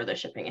to cover the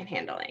shipping and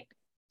handling.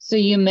 So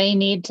you may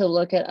need to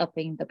look at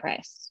upping the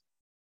price.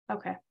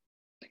 Okay.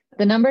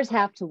 The numbers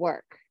have to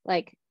work.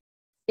 Like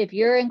if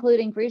you're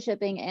including free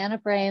shipping and a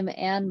frame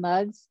and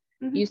mugs,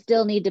 you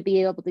still need to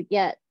be able to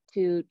get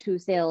to 2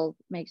 sales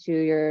makes you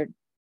your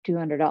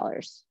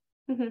 $200.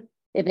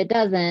 If it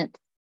doesn't,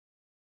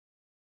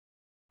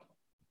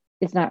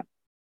 it's not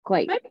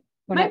quite.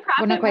 My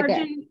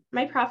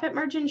profit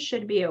margin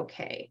should be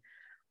okay.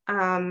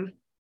 Like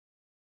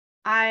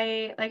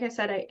I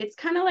said, it's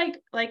kind of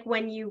like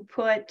when you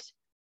put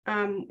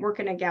work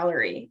in a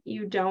gallery,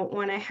 you don't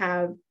want to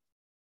have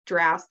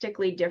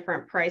drastically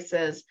different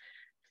prices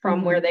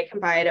from where they can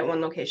buy it at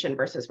one location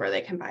versus where they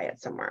can buy it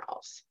somewhere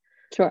else.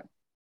 Sure.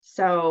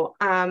 So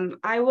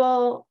I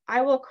will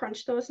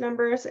crunch those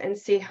numbers and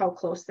see how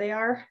close they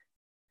are.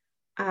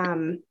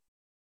 My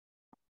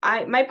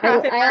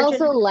profit I margin,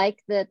 also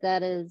like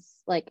that is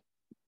like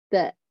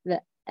the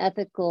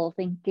ethical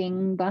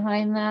thinking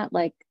behind that.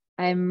 Like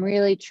I'm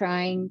really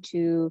trying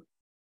to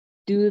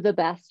do the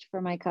best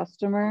for my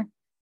customer,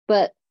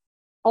 but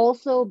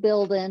also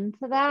build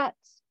into that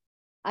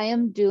I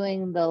am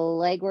doing the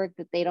legwork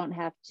that they don't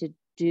have to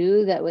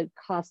do that would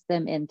cost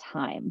them in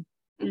time.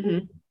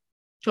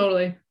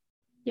 Totally.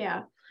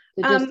 Yeah.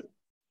 So just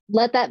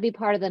let that be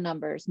part of the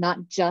numbers,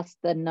 not just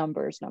the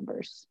numbers.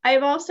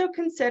 I've also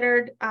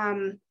considered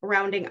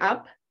rounding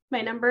up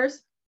my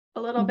numbers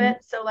a little bit.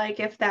 So like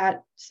if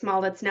that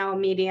small that's now a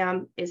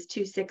medium is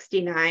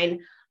 269,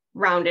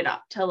 round it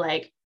up to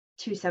like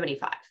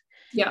 275.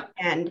 Yeah.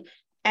 And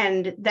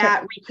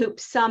that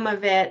recoups some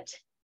of it.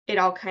 It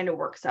all kind of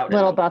works out.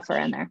 Little buffer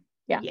in there.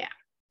 Yeah. Yeah.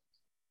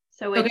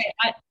 So okay.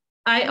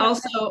 I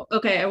also,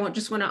 I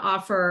just want to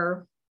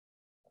offer,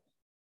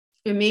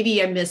 and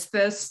maybe I missed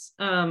this,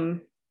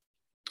 but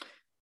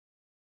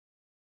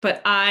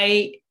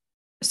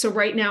so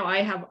right now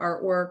I have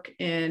artwork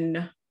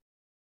in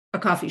a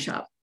coffee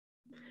shop,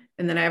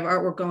 and then I have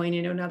artwork going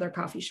into another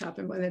coffee shop,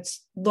 and when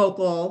it's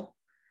local,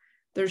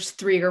 there's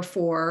 3 or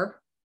 4,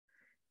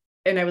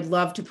 and I would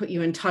love to put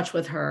you in touch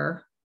with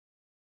her,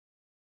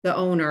 the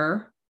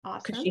owner,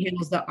 because she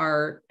handles the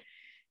art.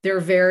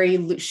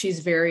 She's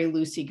very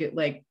loosey good.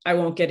 Like I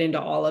won't get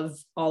into all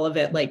of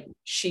it. Like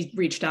she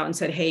reached out and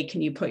said, hey,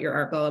 can you put your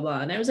art, blah, blah, blah.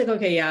 And I was like,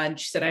 okay, yeah. And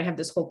she said, I have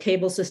this whole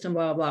cable system,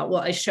 blah, blah, blah.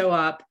 Well, I show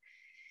up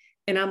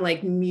and I'm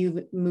like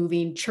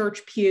moving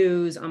church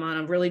pews. I'm on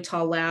a really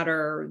tall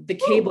ladder. The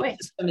cable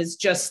system is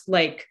just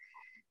like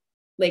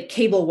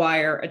cable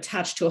wire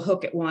attached to a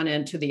hook at one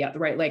end to the other,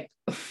 right? Like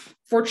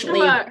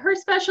fortunately, her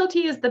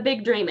specialty is the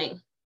big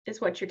dreaming. Is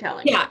what you're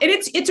telling me. Yeah. And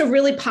it's a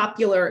really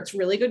popular, it's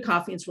really good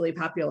coffee. It's really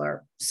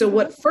popular. So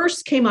what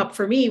first came up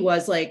for me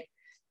was like,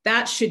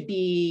 that should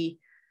be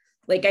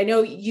like, I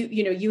know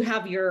you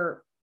have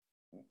your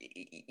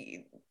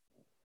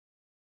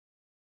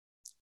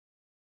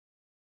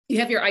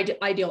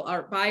ideal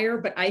art buyer,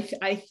 but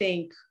I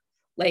think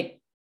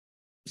like,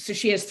 so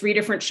she has 3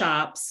 different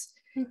shops.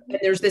 And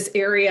there's this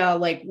area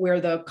like where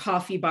the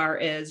coffee bar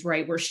is,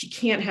 right, where she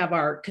can't have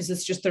art because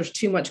it's just, there's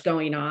too much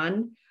going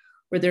on,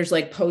 where there's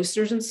like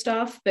posters and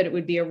stuff, but it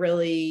would be a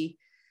really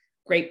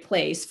great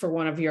place for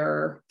one of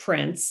your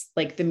prints,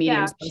 like the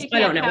mediums. Yeah, I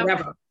don't know,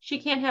 whatever. She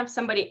can't have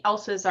somebody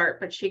else's art,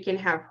 but she can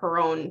have her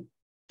own,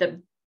 the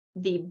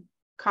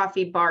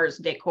coffee bar's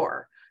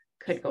decor.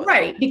 could go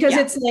right. there. Because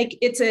it's like,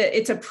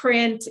 it's a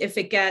print. If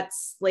it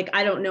gets like,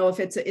 I don't know if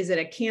is it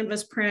a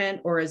canvas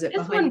print or is it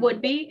this one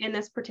would be in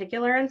this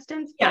particular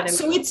instance. Yeah.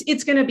 So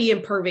it's going to be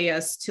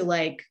impervious to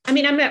like, I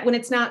mean, I'm not, when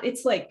it's not,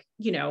 it's like,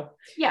 Yeah,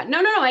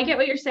 no. I get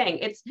what you're saying.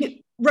 It's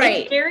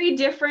right. It's very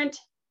different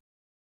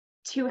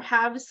to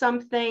have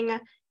something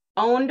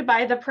owned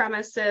by the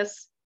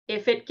premises.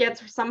 If it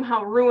gets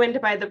somehow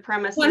ruined by the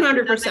premises, 100%.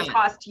 It doesn't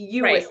cost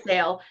you right. a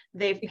sale.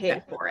 They've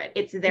paid for it.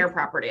 It's their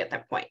property at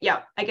that point.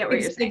 Yeah, I get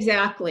what you're saying.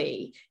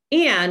 Exactly.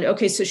 And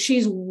okay, so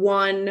she's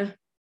one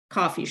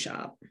coffee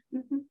shop.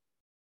 Mm-hmm.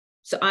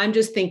 So I'm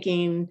just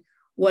thinking,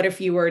 what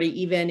if you were to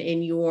even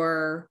in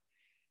your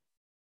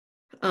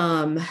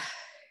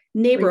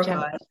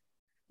neighborhood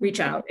reach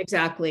out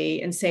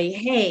exactly and say,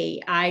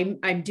 hey,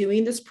 I'm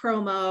doing this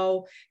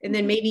promo, and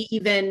then maybe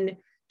even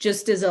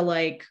just as a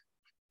like,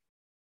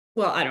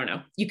 well, I don't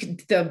know, you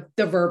could the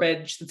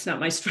verbiage, that's not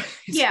my strength.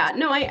 Yeah,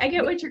 no, I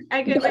get what you're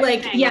I get what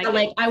like you're saying. Yeah,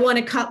 like I want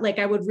to cut, like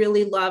I would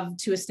really love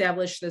to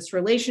establish this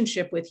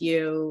relationship with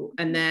you,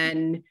 and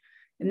then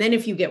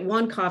if you get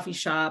one coffee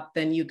shop,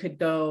 then you could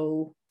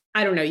go,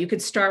 I don't know, you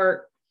could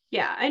start.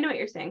 Yeah, I know what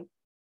you're saying.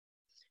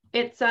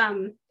 It's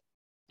a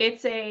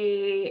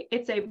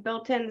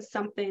built-in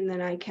something that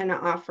I can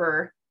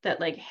offer that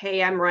like,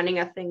 hey, I'm running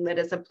a thing that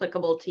is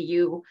applicable to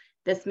you.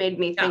 This made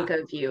me think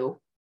of you.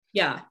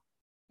 Yeah.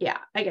 Yeah,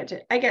 I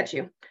get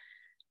you.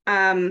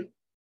 Then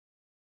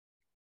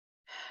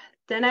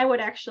I would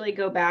actually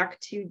go back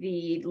to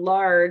the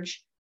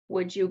large.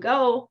 Would you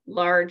go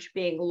large,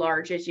 being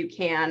large as you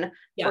can,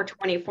 or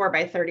 24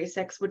 by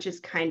 36, which is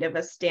kind of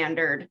a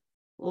standard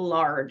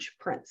large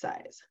print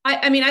size?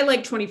 I mean, I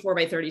like 24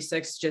 by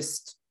 36,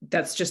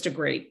 that's just a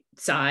great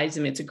size.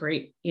 I mean, it's a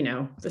great,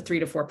 the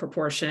 3 to 4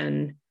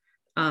 proportion.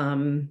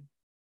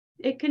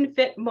 It can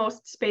fit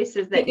most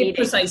spaces that need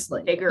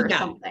precisely bigger or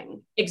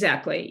something.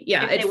 Exactly.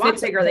 Yeah. If they want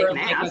bigger, they can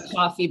like ask. A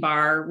coffee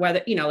bar,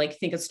 whether, like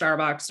think of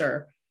Starbucks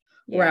or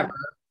wherever,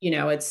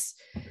 and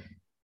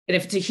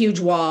if it's a huge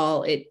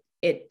wall, it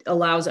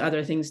allows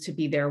other things to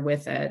be there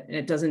with it. And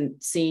it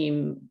doesn't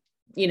seem,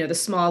 the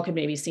small could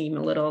maybe seem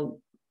a little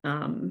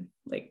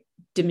like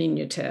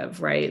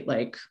diminutive, right?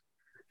 Like,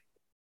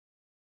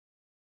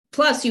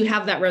 plus you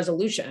have that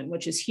resolution,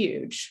 which is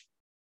huge.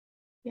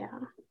 Yeah.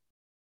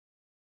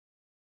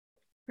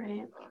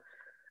 Right.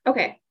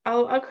 Okay.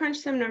 I'll crunch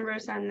some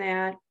numbers on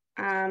that.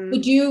 Are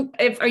you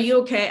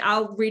okay?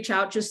 I'll reach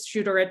out, just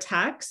shoot her a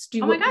text.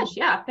 Oh my gosh.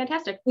 Yeah.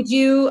 Fantastic.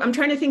 I'm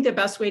trying to think the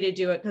best way to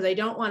do it, because I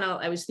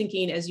was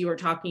thinking as you were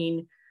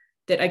talking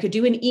that I could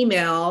do an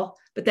email,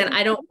 but then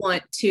I don't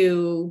want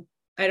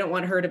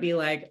her to be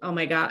like, oh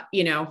my God,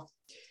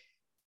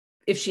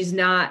 if she's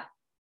not.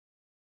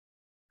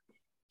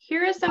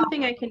 Here is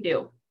something I can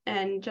do.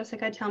 And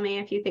Jessica, tell me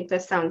if you think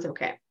this sounds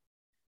okay.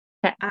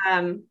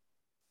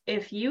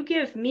 If you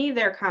give me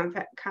their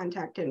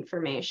contact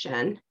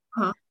information,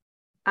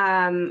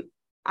 I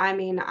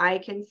mean, I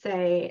can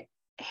say,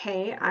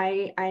 hey,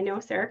 I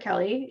know Sarah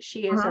Kelly.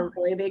 She is a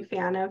really big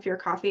fan of your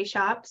coffee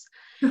shops.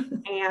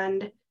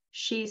 And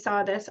she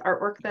saw this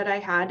artwork that I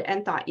had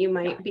and thought you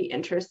might be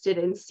interested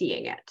in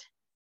seeing it.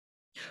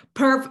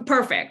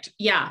 Perfect.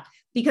 Yeah.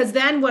 Because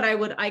then what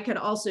I could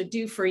also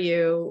do for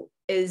you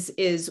is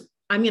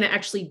I'm going to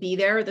actually be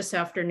there this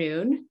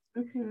afternoon,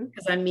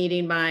 because I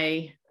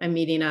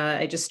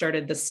just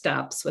started the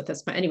steps with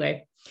this, but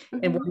anyway,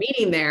 and we're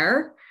meeting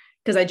there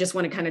because I just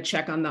want to kind of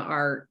check on the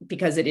art,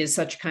 because it is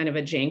such kind of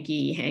a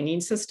janky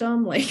hanging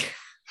system. Like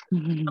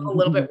I'm a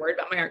little bit worried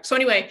about my art. So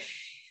anyway,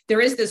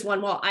 there is this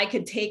one wall. I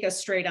could take a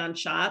straight on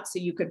shot, so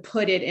you could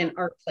put it in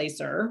Art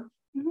Placer.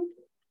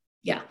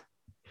 Yeah.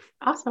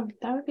 Awesome.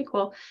 That would be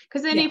cool.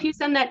 Because then if you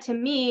send that to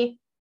me,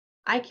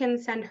 I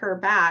can send her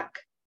back.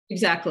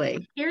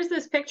 Exactly. Here's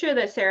this picture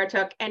that Sarah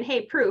took, and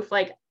hey, proof,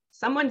 like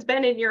someone's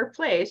been in your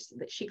place.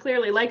 She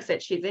clearly likes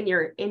it. She's in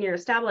your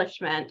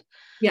establishment.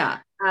 Yeah.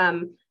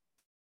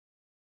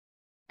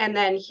 And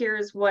then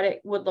here's what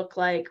it would look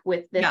like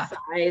with this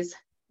size.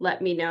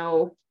 Let me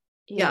know,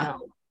 you know,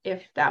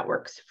 if that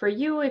works for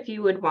you, if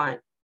you would want,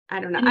 I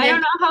don't know. I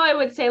don't know how I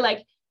would say,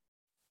 like,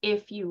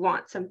 if you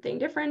want something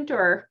different,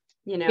 or,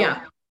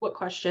 what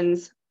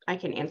questions I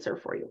can answer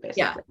for you,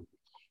 basically. Yeah.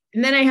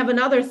 And then I have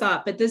another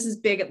thought, but this is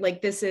big,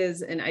 like this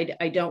is, and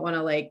I don't want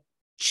to like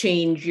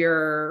change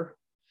your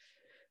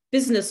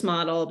business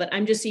model, but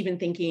I'm just even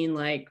thinking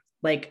like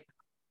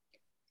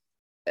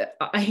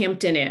a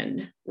Hampton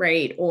Inn,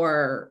 right?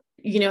 Or,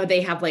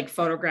 they have like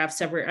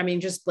photographs everywhere. I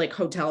mean, just like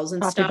hotels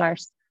and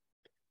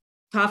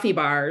coffee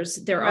bars.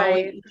 They're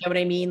always, you know what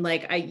I mean?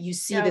 Like you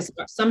see this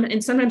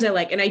and sometimes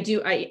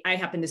I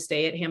happen to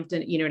stay at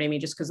Hampton, you know what I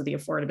mean? Just because of the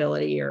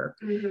affordability or,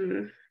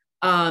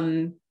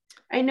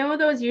 I know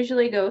those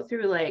usually go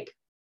through like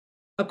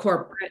a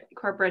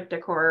corporate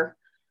decor,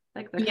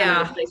 like the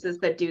kind of places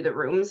that do the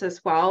rooms as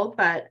well.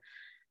 But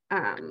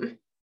I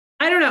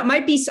don't know. It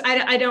might be.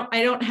 I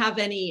don't have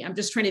any. I'm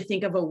just trying to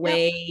think of a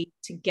way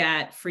to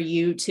get for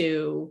you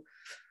to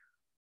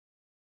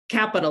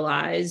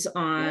capitalize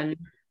on.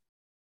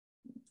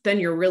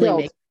 Then you're really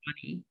making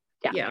money.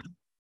 Yeah.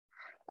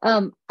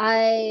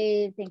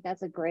 I think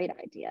that's a great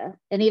idea.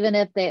 And even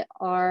if they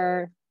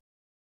are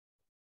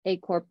a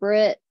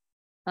corporate,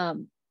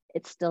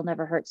 it still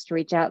never hurts to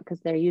reach out because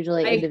they're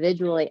usually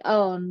individually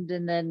owned,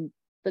 and then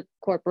the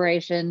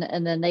corporation,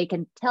 and then they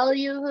can tell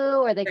you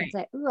who, or they can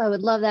say, "Ooh, I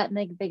would love that," and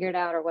they can figure it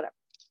out or whatever.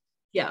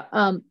 Yeah.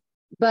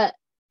 But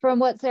from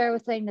what Sarah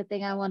was saying, the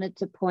thing I wanted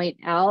to point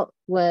out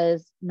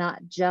was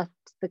not just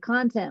the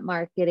content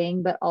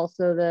marketing, but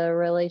also the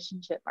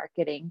relationship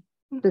marketing,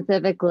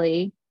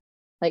 specifically,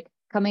 like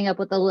coming up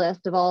with a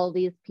list of all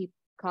these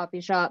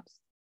coffee shops,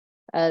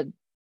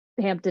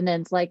 Hampton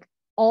Inns, like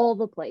all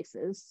the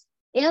places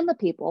and the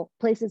people,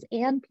 places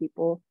and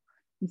people,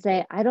 and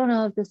say, I don't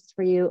know if this is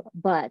for you,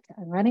 but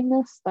I'm running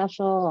this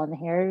special and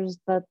here's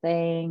the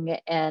thing.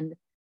 And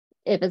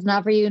if it's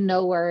not for you,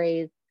 no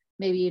worries.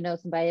 Maybe you know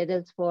somebody it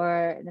is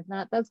for, and if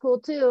not, that's cool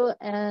too.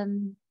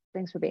 And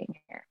thanks for being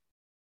here.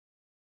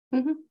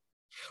 Mm-hmm.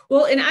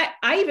 Well, and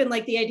I even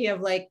like the idea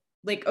of like,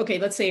 okay,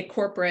 let's say a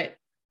corporate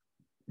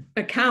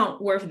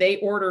account where if they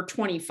order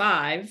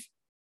 25,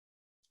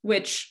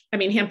 which I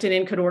mean, Hampton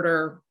Inn could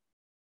order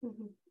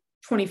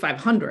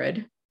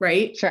 2,500,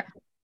 right? Sure.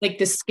 Like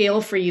the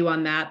scale for you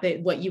on that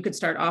what you could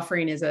start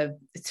offering is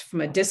it's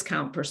from a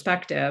discount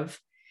perspective.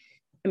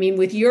 I mean,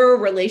 with your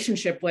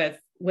relationship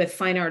with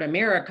Fine Art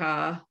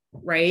America,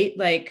 right?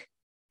 Like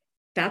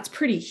that's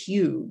pretty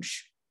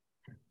huge.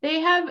 They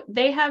have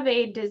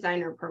a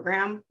designer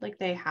program, like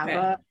they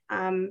have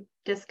a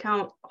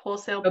discount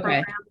wholesale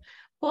program.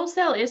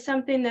 Wholesale is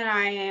something that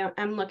I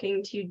am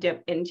looking to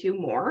dip into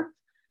more.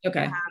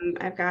 Okay.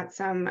 I've got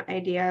some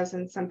ideas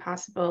and some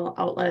possible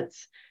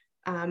outlets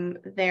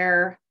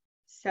there.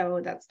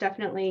 So that's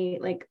definitely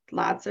like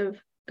lots of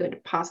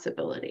good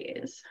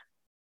possibilities.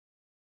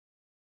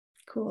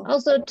 Cool.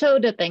 Also toe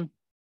dipping.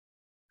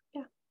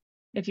 Yeah.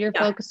 If you're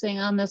focusing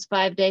on this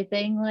 5-day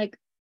thing, like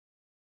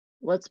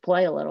let's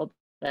play a little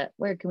bit.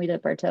 Where can we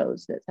dip our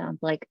toes? That sounds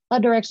like a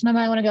direction I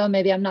might want to go.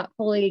 Maybe I'm not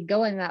fully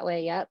going that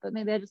way yet, but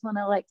maybe I just want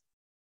to like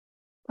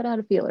put out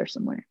a feeler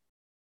somewhere.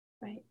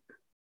 Right.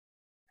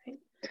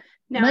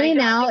 Money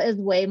Now is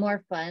way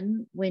more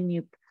fun when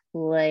you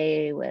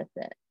play with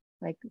it.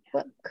 Like,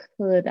 what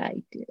could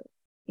I do?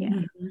 Yeah.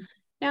 Mm-hmm.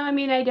 Now, I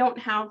mean, I don't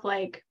have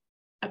like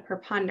a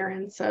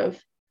preponderance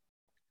of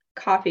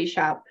coffee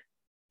shop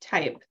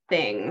type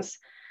things.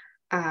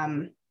 I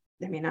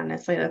mean,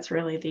 honestly, that's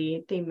really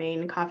the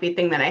main coffee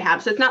thing that I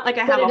have. So it's not like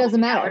I have it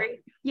doesn't matter.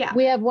 Gallery. Yeah.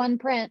 We have one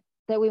print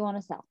that we want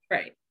to sell.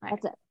 Right.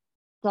 That's it.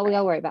 That's all we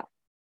gotta worry about.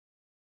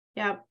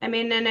 Yeah. I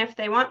mean, and if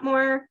they want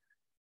more,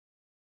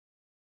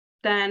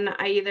 then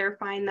I either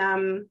find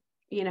them,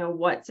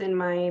 what's in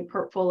my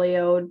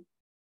portfolio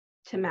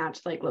to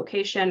match like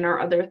location or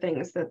other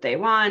things that they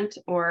want,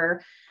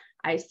 or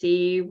I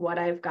see what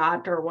I've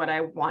got or what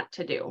I want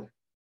to do.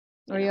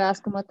 Or you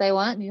ask them what they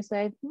want and you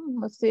say,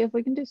 let's see if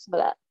we can do some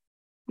of that.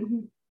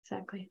 Mm-hmm.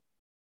 Exactly.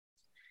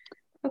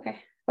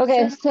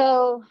 Okay.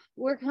 So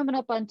we're coming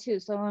up on 2.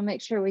 So I want to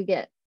make sure we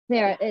get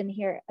Sarah in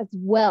here as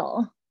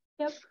well.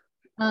 Yep.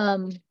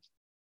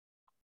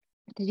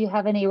 Did you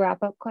have any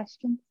wrap-up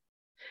questions?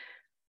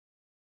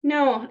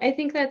 No, I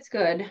think that's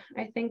good.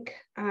 I think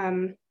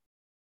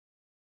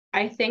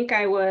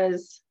I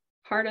was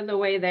part of the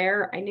way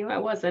there. I knew I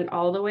wasn't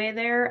all the way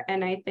there.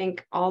 And I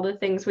think all the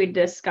things we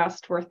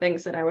discussed were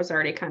things that I was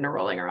already kind of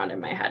rolling around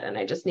in my head. And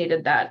I just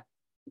needed that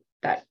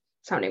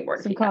sounding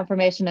board. Some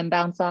confirmation and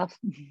bounce off.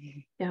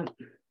 Yeah.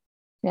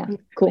 Yeah.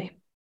 Cool.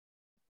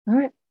 All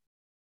right.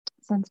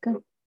 Sounds good.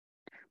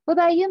 What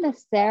about you,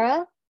 Miss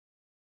Sarah?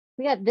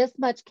 We got this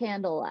much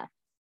candle left.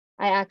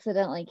 I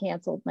accidentally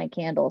canceled my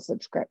candle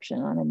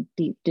subscription on a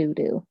deep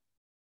doo-doo.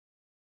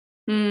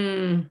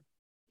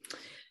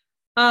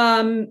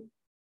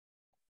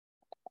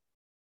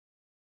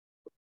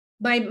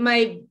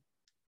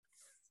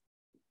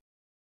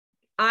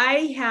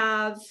 I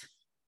have,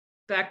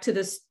 back to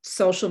this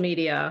social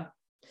media,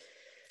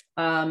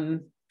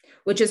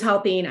 which is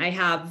helping. I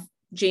have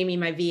Jamie,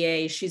 my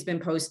VA, she's been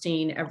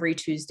posting every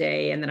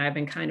Tuesday, and then I've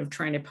been kind of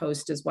trying to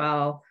post as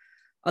well,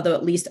 although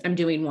at least I'm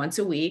doing once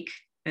a week.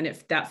 And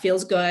if that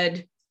feels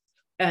good,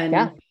 and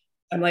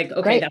I'm like,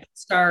 okay, that's a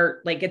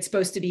start. Like it's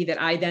supposed to be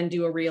that I then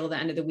do a reel at the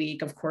end of the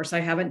week. Of course, I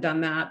haven't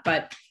done that,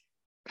 but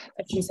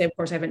I shouldn't say, of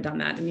course, I haven't done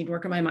that. I need to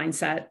work on my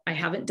mindset. I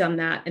haven't done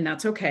that, and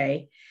that's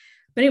okay.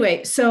 But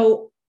anyway,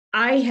 so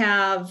I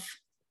have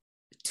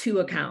 2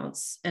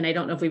 accounts, and I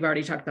don't know if we've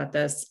already talked about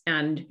this.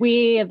 And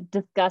we have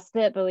discussed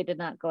it, but we did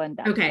not go in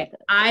depth. Okay.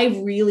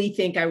 I really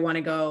think I want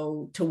to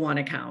go to 1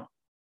 account.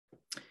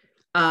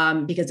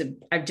 Because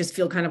I just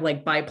feel kind of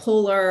like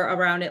bipolar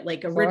around it.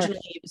 Like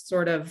originally it was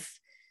sort of,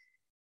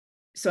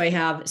 so I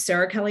have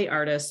Sarah Kelly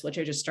Artist, which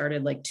I just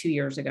started like 2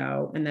 years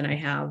ago. And then I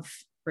have,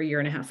 or a year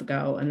and a half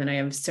ago. And then I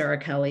have Sarah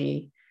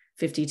Kelly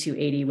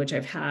 5280, which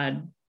I've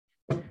had,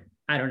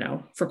 I don't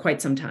know, for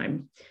quite some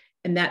time.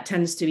 And that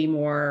tends to be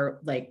more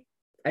like,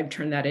 I've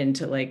turned that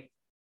into like,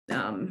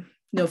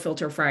 no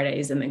filter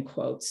Fridays and then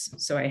quotes.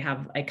 So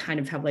I kind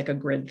of have like a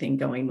grid thing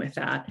going with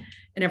that.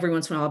 And every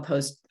once in a while I'll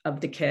post of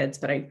the kids,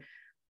 but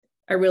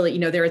I I really,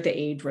 they're at the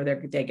age where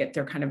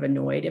they're kind of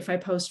annoyed if I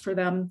post for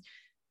them,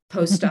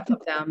 post stuff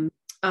of them.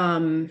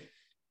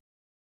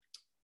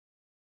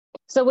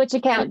 So which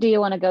account do you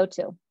want to go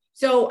to?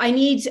 So I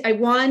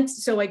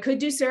could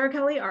do Sarah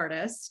Kelly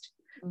Artist,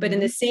 but in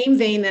the same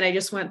vein that I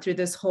just went through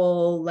this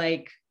whole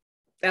like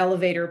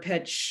elevator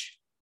pitch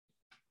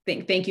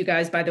thing. Thank you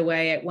guys, by the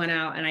way. It went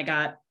out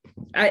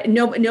and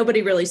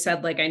nobody really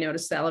said like I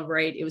noticed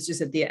Celebrate. It was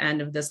just at the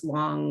end of this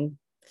long,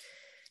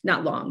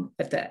 not long,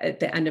 but at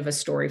the end of a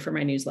story for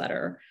my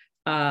newsletter.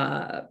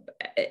 And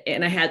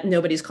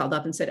nobody's called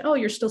up and said, "Oh,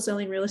 you're still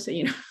selling real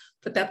estate,"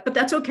 but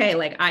that's okay.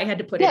 Like I had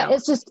to put it out. Yeah,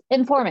 it's just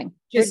informing.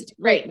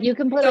 Right. You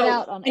can put it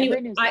out on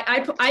every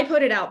newsletter. I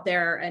put it out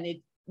there and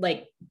it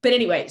like, but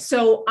anyway,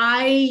 so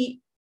I've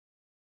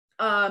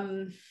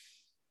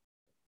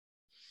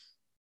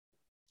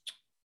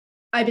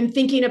been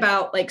thinking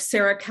about like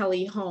Sarah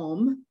Kelly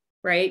Home,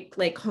 right?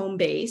 Like home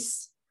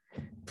base.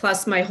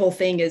 Plus my whole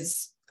thing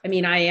is, I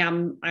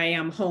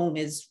am home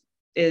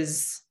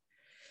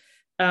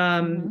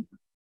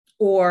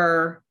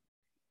or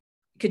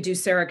could do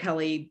Sarah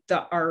Kelly,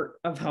 the art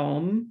of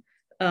home.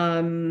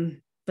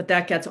 But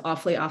that gets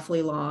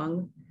awfully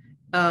long.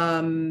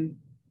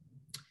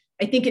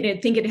 I think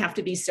it'd have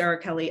to be Sarah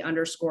Kelly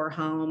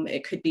 _home.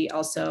 It could be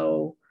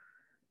also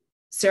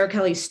Sarah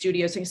Kelly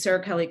Studios. I think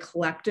Sarah Kelly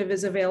Collective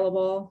is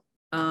available.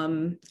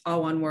 All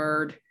one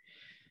word.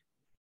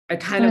 I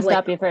kind of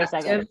stop you for a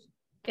second.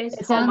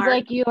 It sounds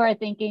like you are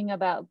thinking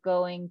about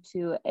going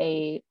to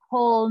a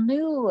whole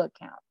new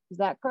account. Is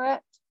that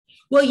correct?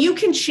 Well, you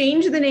can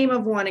change the name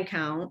of one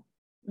account,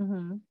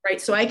 right?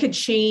 So I could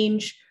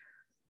change.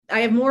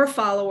 I have more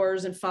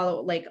followers and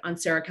follow like on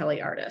Sarah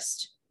Kelly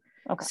Artist.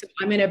 Okay. So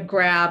I'm going to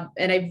grab,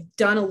 and I've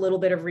done a little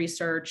bit of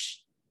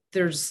research.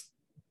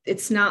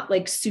 It's not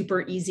like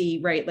super easy,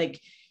 right? Like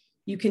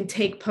you can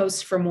take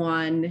posts from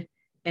one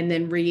and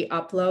then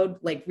re-upload,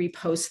 like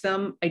repost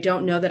them. I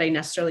don't know that I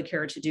necessarily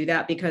care to do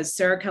that because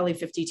Sarah Kelly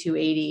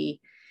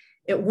 5280,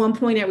 at one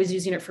point I was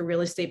using it for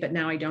real estate, but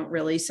now I don't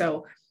really.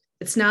 So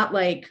it's not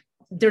like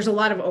there's a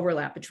lot of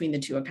overlap between the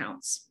two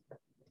accounts.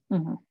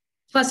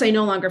 Plus I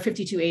no longer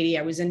 5280.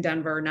 I was in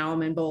Denver. Now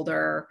I'm in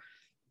Boulder.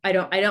 I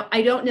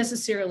don't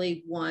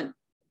necessarily want,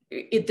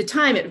 at the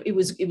time it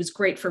was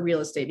great for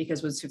real estate because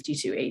it was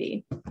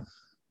 5280.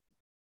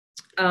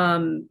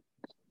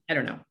 I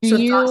don't know.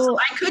 So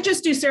I could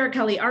just do Sarah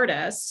Kelly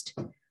Artist.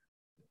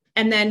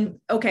 And then,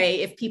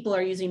 okay, if people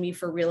are using me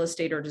for real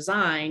estate or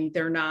design,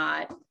 they're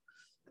not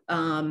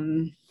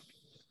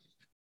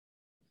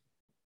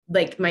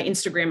like my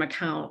Instagram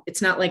account.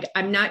 It's not like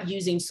I'm not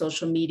using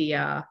social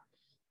media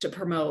to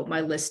promote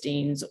my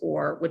listings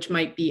which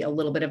might be a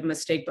little bit of a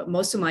mistake, but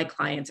most of my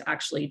clients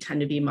actually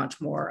tend to be much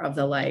more of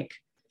the, like,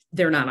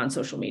 they're not on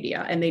social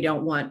media and they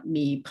don't want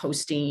me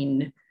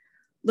posting,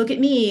 look at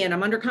me and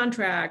I'm under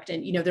contract.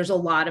 And, there's a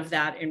lot of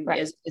that in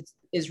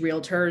is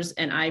realtors.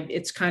 And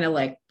it's kind of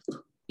like,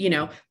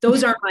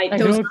 those aren't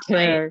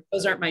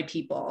my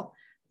people.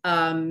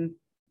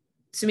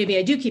 So maybe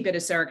I do keep it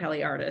as Sarah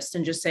Kelly Artist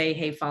and just say,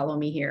 hey, follow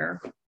me here.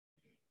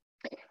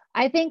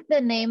 I think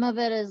the name of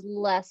it is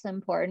less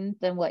important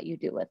than what you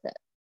do with it.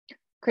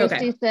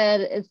 Christy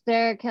said, is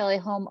Sarah Kelly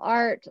Home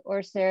Art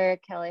or Sarah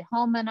Kelly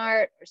Home and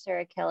Art or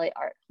Sarah Kelly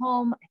Art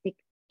Home? I think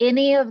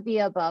any of the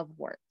above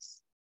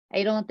works.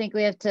 I don't think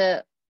we have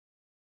to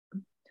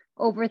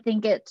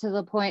overthink it to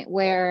the point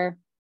where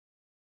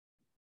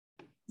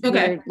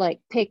you're like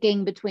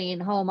picking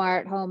between home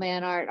art, home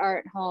and art,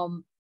 art,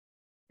 home.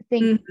 I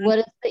think what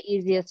is the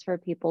easiest for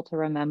people to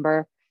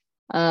remember?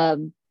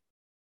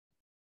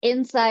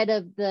 Inside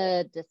of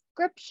the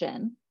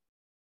description,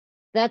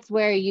 that's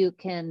where you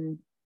can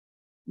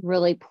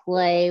really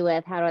play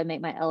with how do I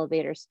make my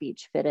elevator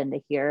speech fit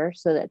into here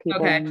so that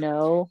people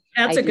know.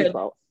 That's a good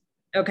both.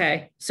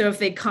 Okay. So if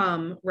they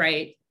come,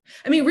 right.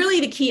 I mean,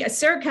 really the key,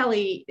 Sarah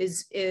Kelly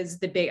is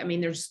the big,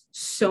 there's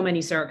so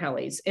many Sarah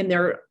Kellys and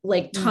there are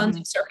like tons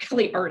of Sarah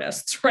Kelly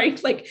artists,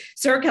 right? Like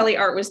Sarah Kelly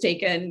art was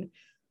taken,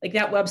 like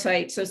that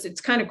website. So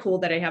it's kind of cool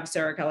that I have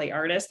Sarah Kelly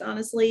Artist,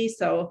 honestly.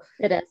 So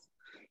it is.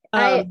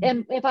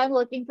 And if I'm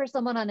looking for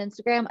someone on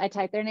Instagram, I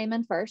type their name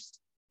in first.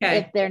 Okay.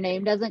 If their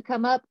name doesn't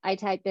come up, I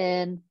type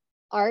in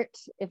art.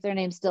 If their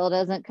name still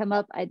doesn't come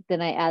up,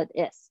 then I add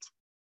ist.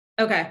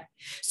 Okay.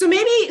 So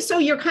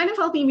you're kind of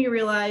helping me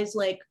realize,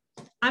 like,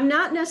 I'm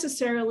not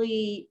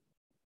necessarily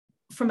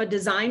from a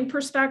design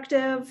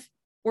perspective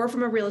or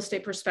from a real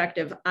estate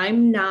perspective,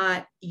 I'm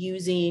not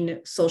using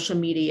social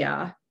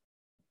media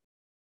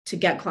to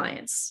get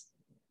clients.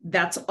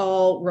 That's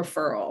all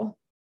referral.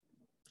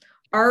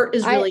 Art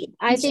is really,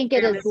 I think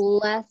it is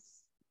less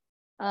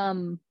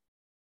the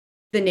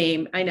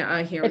name. I know,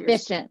 I hear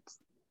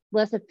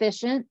less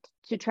efficient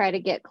to try to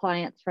get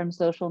clients from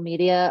social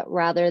media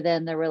rather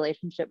than the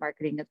relationship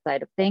marketing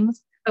side of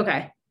things.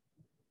 Okay.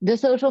 The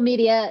social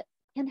media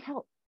can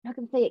help. I'm not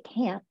going to say it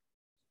can't,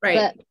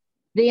 right? But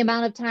the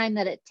amount of time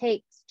that it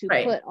takes to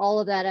put all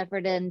of that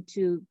effort in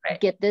to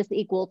get this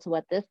equal to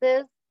what this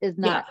is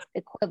not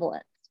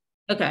equivalent.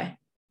 Okay.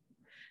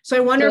 So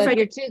I wonder if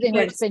you're choosing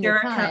where to spend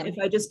your time. If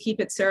I just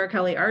keep it Sarah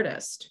Kelly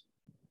Artist.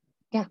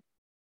 Yeah,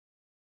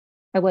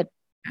 I would.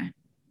 Okay.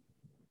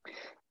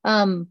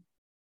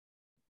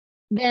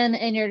 Then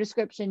in your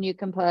description, you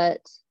can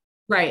put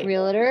Right.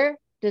 realtor,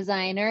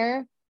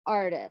 designer,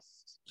 artist.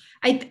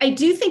 I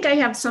do think I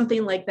have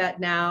something like that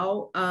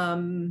now.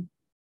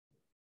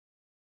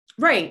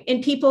 Right.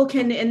 And people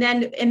can, and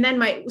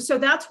then so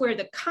that's where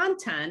the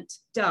content,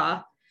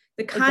 the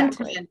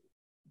content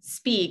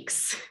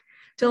speaks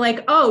to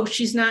like, oh,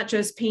 she's not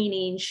just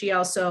painting. She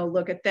also,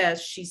 look at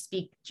this. She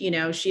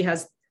she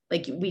has,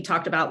 like we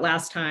talked about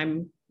last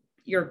time,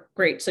 your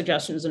great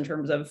suggestions in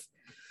terms of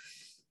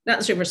not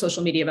necessarily for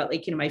social media, but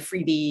like, my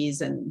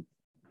freebies and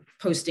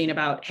posting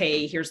about,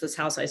 hey, here's this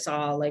house I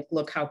saw, like,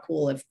 look how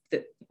cool,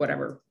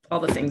 whatever, all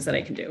the things that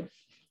I can do.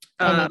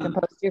 And you can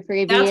post your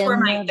freebie. That's where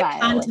the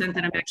content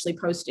that I'm actually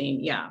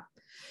posting. Yeah.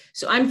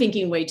 So I'm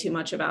thinking way too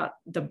much about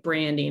the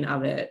branding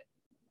of it.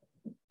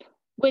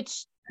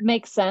 Which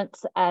makes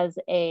sense as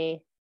a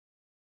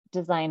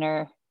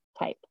designer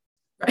type.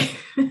 Right.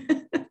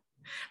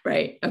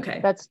 Right. Okay.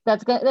 That's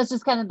good. That's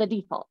just kind of the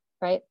default,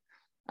 right?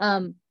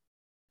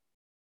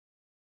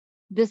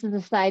 This is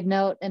a side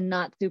note and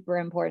not super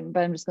important,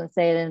 but I'm just going to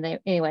say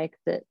it anyway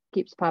because it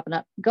keeps popping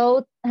up.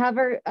 Go have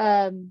her,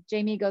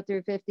 Jamie, go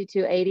through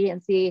 5280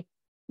 and see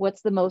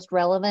what's the most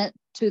relevant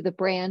to the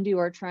brand you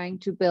are trying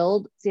to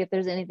build. See if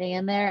there's anything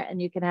in there,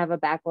 and you can have a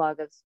backlog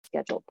of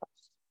scheduled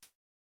posts.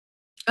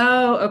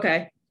 Oh,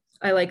 okay.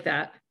 I like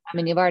that. I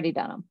mean, you've already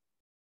done them.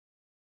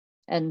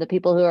 And the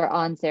people who are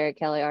on Sarah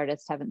Kelly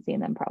Artist haven't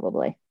seen them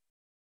probably.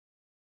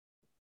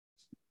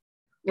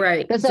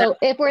 Right. So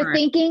if we're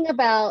thinking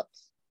about,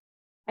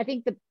 I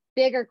think the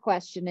bigger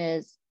question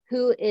is,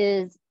 who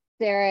is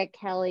Sarah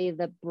Kelly,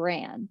 the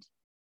brand?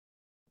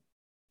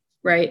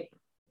 Right.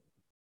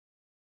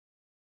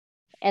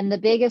 And the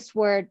biggest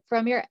word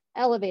from your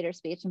elevator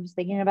speech, I'm just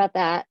thinking about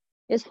that,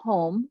 is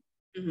home,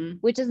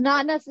 which is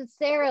not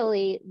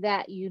necessarily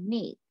that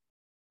unique.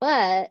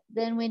 But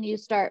then when you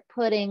start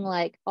putting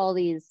like all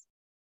these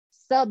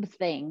sub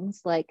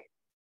things, like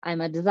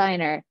I'm a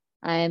designer,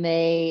 I'm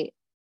a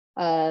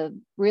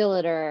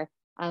realtor,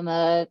 I'm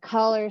a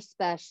color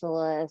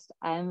specialist,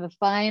 I'm a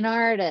fine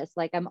artist,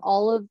 like I'm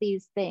all of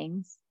these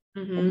things.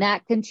 And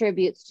that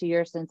contributes to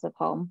your sense of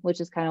home,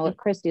 which is kind of what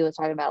Christy was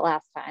talking about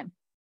last time.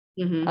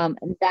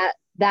 And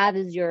that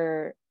is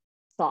your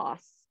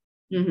sauce.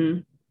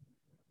 And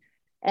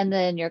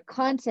then your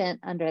content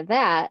under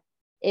that,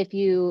 if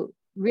you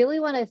really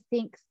want to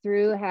think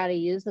through how to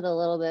use it a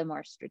little bit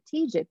more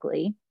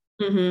strategically,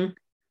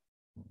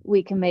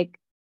 we can make,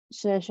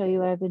 should I show you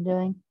what I've been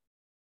doing?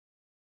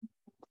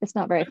 It's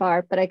not very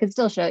far, but I can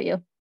still show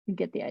you. You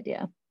get the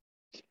idea.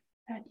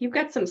 You've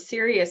got some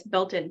serious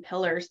built-in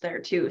pillars there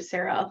too,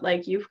 Sarah.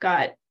 Like you've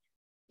got,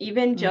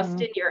 even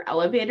just in your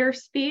elevator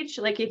speech,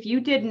 like if you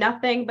did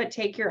nothing but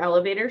take your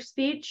elevator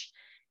speech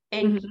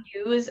and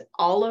use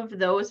all of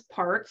those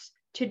parts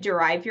to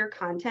derive your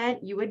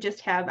content, you would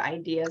just have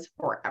ideas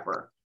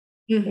forever.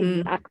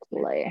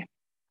 Exactly.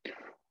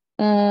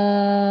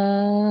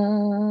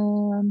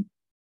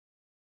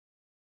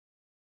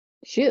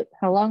 Shoot,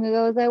 how long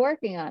ago was I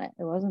working on it?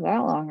 It wasn't that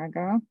long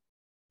ago.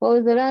 What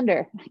was it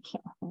under? I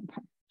can't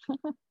remember.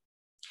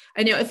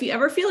 I know, if you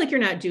ever feel like you're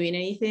not doing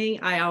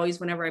anything, I always,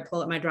 whenever I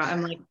pull up my draw,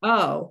 I'm like,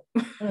 oh.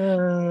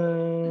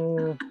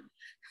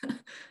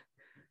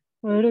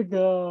 Where'd it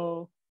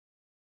go?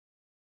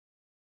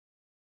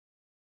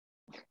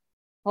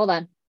 Hold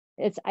on.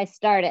 I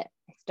start it.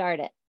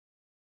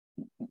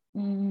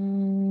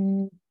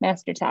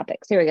 Master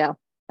topics. Here we go.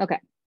 Okay.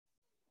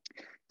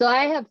 So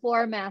I have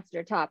 4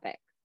 master topics: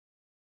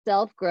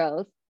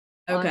 self-growth,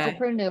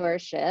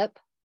 entrepreneurship,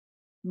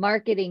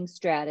 marketing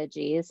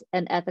strategies,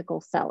 and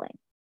ethical selling.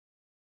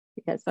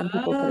 Because some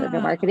people put it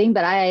under marketing,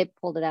 but I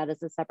pulled it out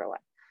as a separate one.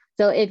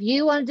 So if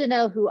you wanted to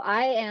know who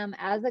I am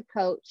as a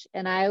coach,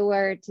 and I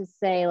were to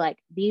say, like,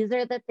 these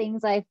are the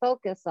things I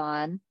focus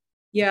on.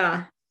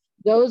 Yeah.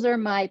 Those are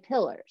my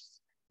pillars.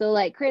 So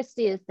like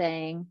Christy is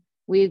saying,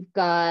 we've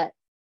got,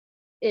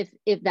 if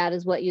that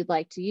is what you'd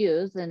like to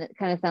use, and it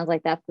kind of sounds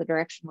like that's the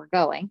direction we're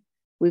going.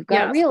 We've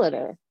got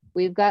realtor,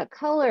 we've got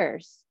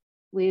colors,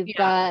 we've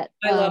got,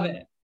 I love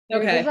it.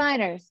 Okay.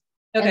 Designers.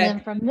 Okay. And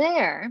then from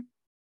there,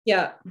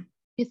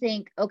 you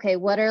think, okay,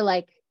 what are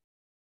like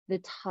the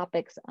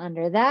topics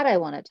under that I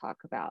want to talk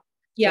about?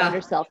 So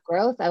under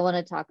self-growth, I want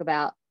to talk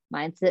about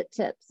mindset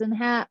tips and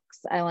hacks.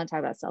 I want to talk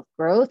about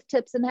self-growth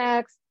tips and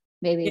hacks,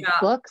 maybe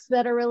books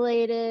that are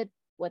related,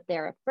 what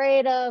they're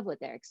afraid of, what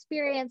they're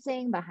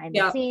experiencing behind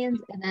the scenes.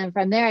 And then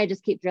from there, I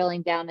just keep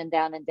drilling down and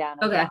down and down.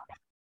 And down.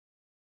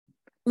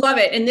 Love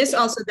it. And this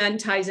also then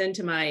ties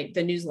into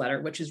the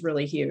newsletter, which is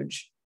really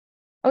huge.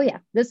 Oh yeah,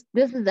 this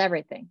is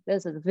everything.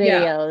 This is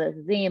video, this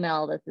is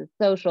email, this is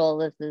social,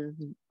 this is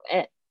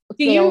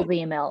sales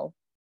email.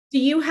 Do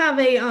you have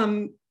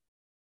a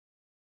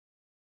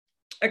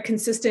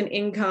consistent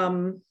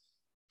income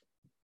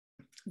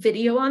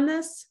video on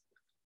this?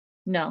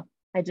 No,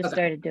 I just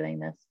started doing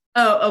this.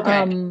 Oh,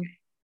 okay.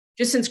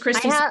 Just since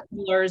Christy said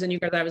pillars and you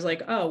guys, I was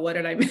like, oh, what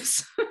did I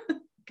miss?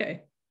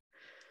 Okay.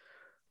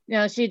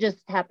 She just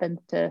happens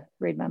to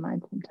read my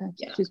mind sometimes.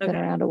 Yeah, She's been okay.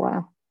 around a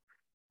while.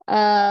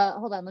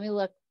 Hold on, let me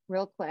look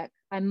real quick.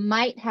 I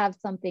might have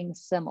something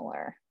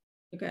similar,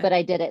 Okay. but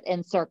I did it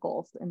in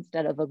circles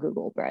instead of a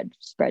Google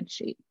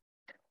spreadsheet.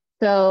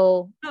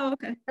 So,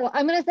 okay. So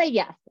I'm going to say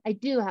yes, I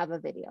do have a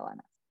video on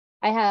it.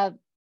 I have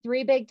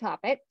 3 big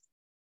topics,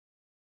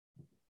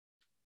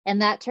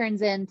 and that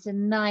turns into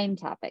 9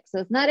 topics. So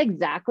it's not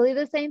exactly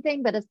the same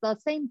thing, but it's the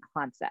same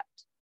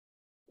concept.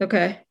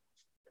 Okay.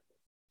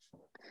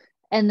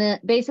 And then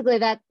basically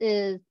that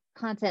is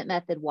content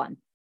method 1.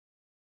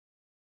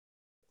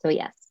 So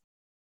yes.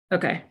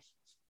 Okay.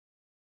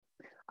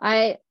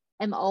 I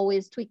am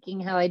always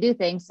tweaking how I do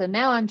things. So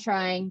now I'm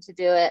trying to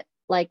do it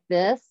like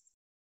this,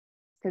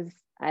 because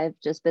I've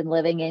just been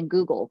living in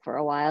Google for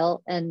a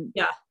while. And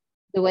yeah,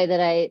 the way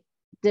that I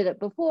did it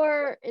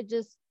before, I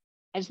just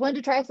wanted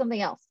to try something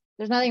else.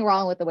 There's nothing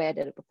wrong with the way I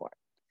did it before.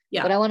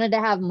 Yeah. But I wanted to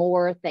have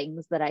more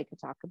things that I could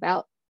talk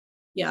about.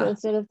 Yeah. So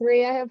instead of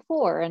 3, I have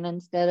 4. And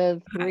instead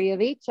of 3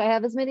 of each, I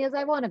have as many as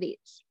I want of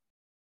each.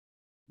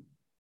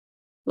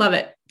 Love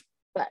it.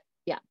 But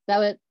yeah, that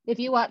would, if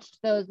you watched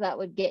those, that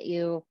would get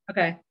you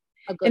okay.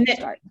 a good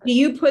start. Do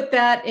you put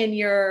that in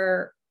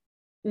your,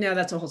 no,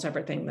 that's a whole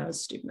separate thing. That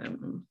was stupid.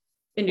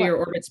 Into your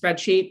Orbit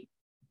spreadsheet?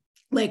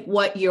 Like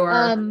what your,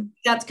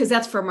 that's because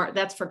that's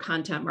for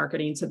content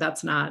marketing. So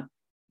that's not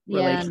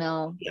yeah,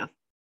 no. Yeah.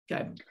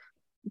 Okay.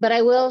 But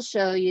I will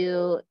show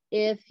you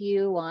if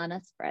you want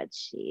a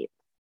spreadsheet,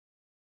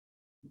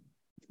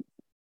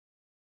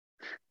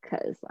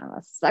 because I'm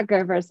a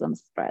sucker for some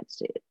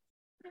spreadsheets.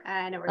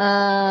 I know.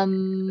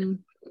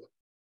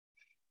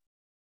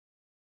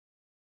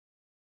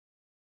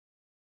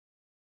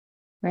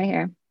 Right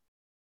here.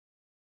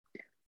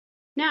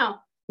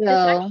 Now, so, this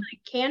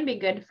actually can be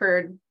good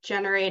for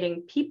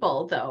generating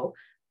people, though.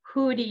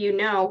 Who do you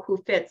know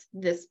who fits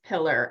this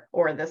pillar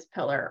or this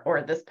pillar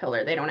or this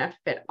pillar? They don't have to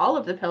fit all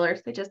of the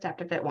pillars. They just have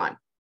to fit one.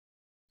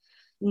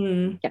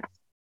 Yeah.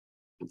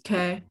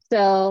 Okay.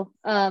 So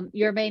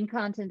your main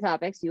content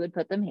topics, you would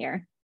put them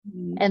here.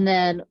 And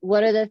then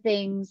what are the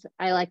things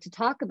I like to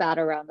talk about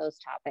around those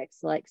topics,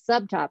 like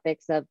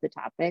subtopics of the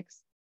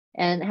topics,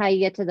 and how you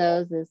get to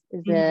those is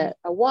it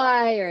a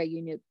why or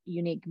a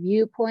unique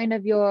viewpoint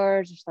of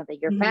yours, or something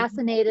you're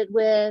fascinated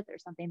with, or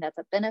something that's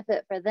a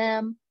benefit for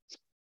them.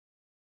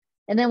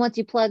 And then once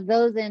you plug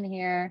those in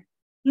here,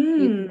 you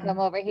can come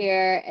over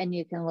here and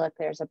you can look,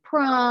 there's a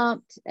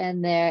prompt,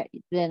 and then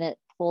it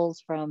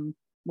pulls from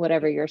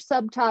whatever your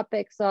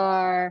subtopics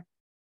are.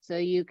 So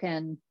you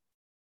can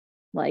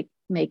like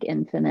make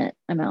infinite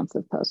amounts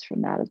of posts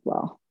from that as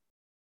well.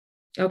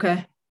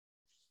 Okay,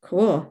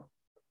 cool.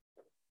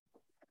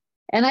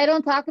 And I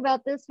don't talk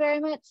about this very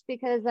much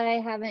because I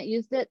haven't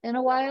used it in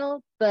a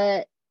while,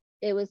 but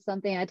it was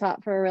something I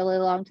taught for a really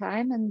long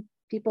time and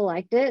people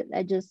liked it.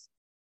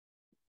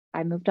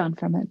 I moved on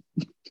from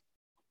it.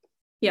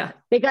 Yeah.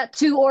 They got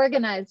too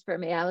organized for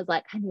me. I was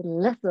like, I need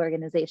less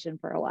organization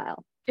for a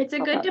while. It's a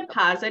good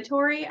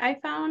depository, I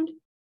found.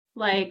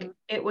 Like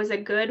it was a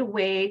good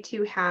way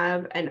to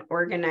have an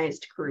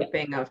organized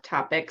grouping of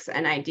topics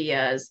and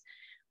ideas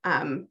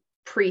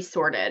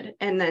pre-sorted.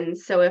 And then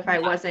so if I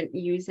wasn't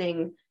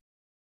using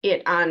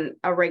it on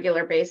a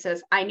regular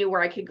basis, I knew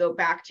where I could go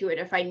back to it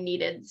if I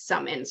needed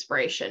some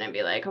inspiration and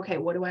be like, okay,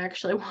 what do I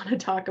actually want to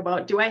talk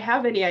about? Do I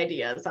have any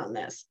ideas on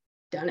this?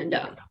 Done and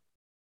done.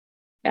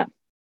 Yeah.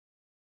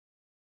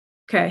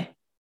 Okay.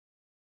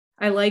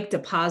 I like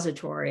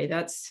depository.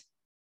 That's,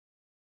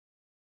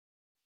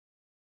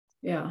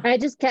 yeah. I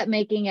just kept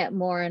making it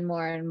more and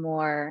more and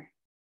more.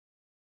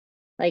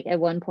 Like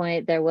at one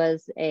point there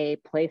was a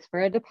place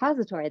for a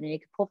depository, and then you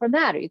could pull from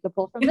that, or you could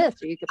pull from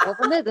this, or you could pull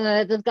from this. And then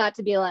it just got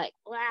to be like,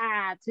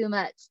 too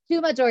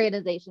much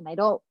organization. I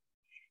don't.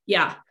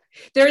 Yeah.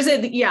 There's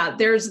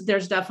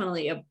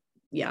definitely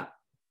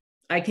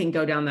I can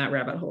go down that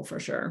rabbit hole for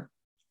sure.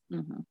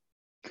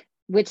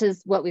 Which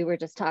is what we were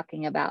just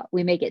talking about.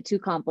 We make it too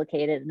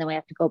complicated and then we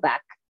have to go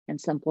back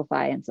and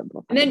simplify. And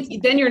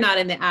then you're not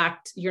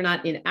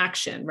in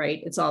action,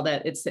 right? It's all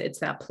that it's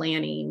that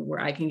planning where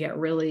I can get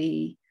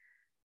really,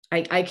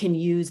 I can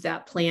use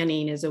that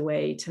planning as a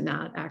way to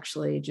not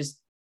actually just,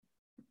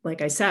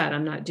 like I said,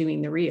 I'm not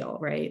doing the real,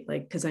 right?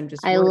 Like, cause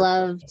I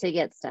love to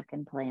get stuck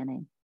in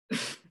planning.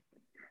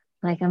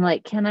 I'm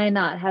like, can I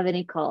not have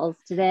any calls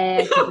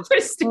today? I can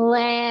just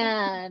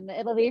plan.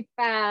 It'll be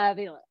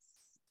fabulous.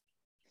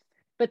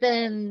 But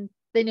then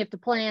you have to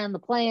plan the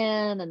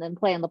plan, and then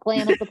plan the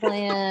plan of the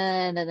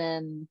plan, and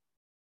then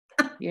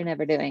you're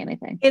never doing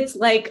anything. It's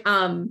like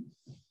I'm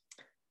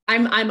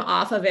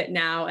off of it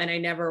now, and I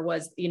never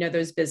was. You know,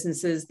 those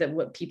businesses that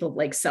what people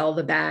like sell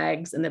the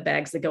bags and the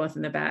bags that go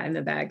within the bag and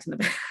the bags and the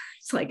bags.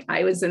 It's like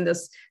I was in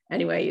this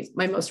anyway.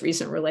 My most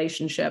recent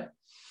relationship,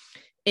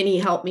 and he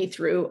helped me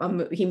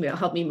through. He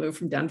helped me move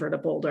from Denver to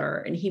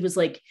Boulder, and he was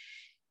like,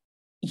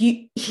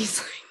 he's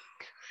like.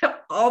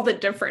 All the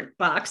different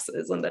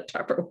boxes and the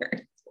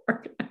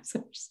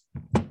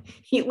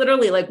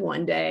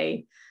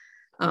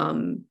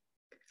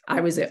I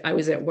was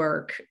at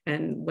work,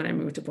 and when I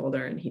moved to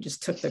Boulder, and he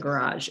just took the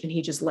garage and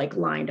he just like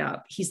lined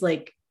up. He's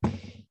like,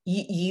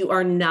 you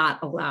are not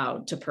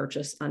allowed to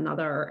purchase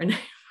another. And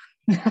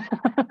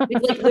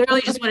like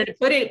literally just wanted to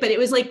put it, but it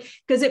was like,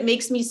 because it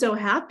makes me so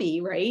happy,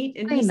 right?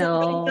 And he said,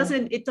 but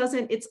it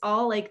doesn't, it's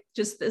all like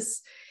just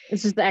this,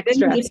 it's just the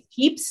extra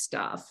keep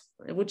stuff,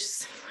 which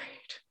is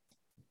great.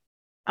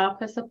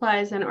 Office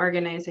supplies and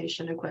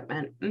organization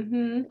equipment.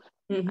 Mm-hmm.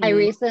 Mm-hmm. I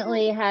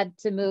recently had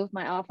to move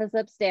my office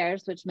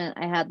upstairs, which meant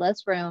I had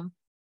less room,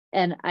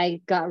 and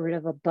I got rid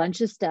of a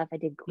bunch of stuff. I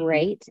did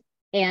great.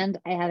 And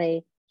I have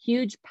a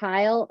huge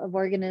pile of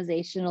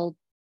organizational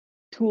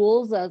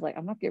tools. I was like,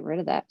 I'm not getting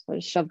rid of that. So I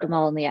just shoved them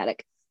all in the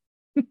attic.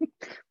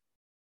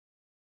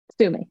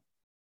 Sue me.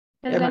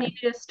 Because then you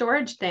need a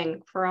storage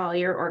thing for all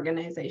your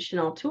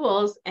organizational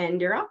tools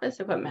and your office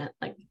equipment.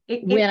 Like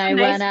when I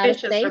run out of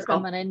space,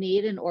 I'm going to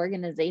need an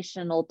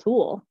organizational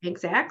tool.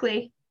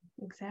 Exactly.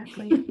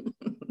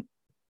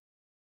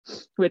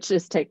 Which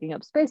is taking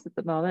up space at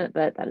the moment,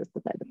 but that is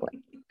beside the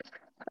point.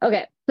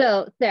 Okay,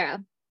 so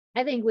Sarah,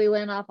 I think we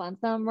went off on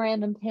some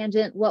random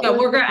tangent.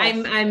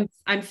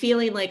 I'm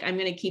feeling like I'm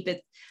going to keep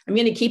it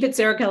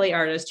Sarah Kelly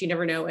Artist. You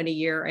never know, in a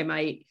year I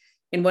might.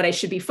 And what I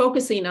should be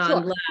focusing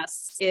on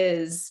less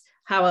is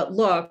how it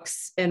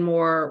looks and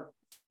more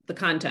the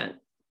content.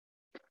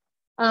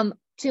 2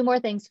 more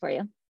things for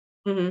you.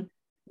 Mm-hmm.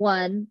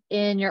 One,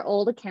 in your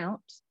old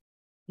account,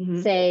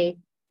 say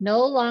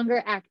no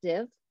longer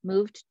active,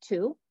 moved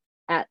to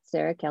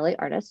 @Sarah Kelly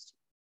Artist.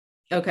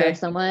 Okay. So if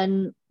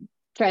someone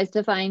tries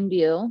to find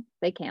you,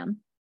 they can.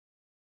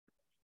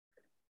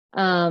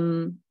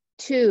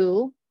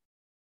 2,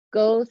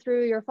 go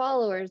through your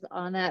followers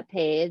on that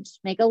page,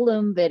 make a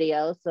Loom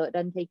video so it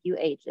doesn't take you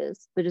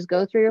ages, but just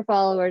go through your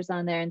followers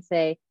on there and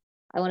say,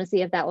 I want to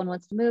see if that one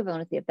wants to move. I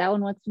want to see if that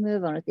one wants to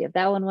move. I want to see if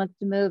that one wants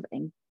to move,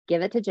 and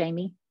give it to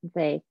Jamie and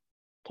say,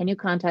 can you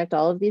contact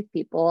all of these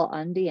people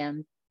on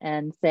DM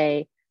and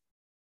say,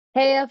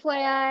 hey,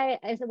 FYI,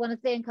 I want to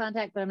stay in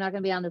contact, but I'm not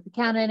going to be on this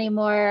account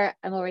anymore.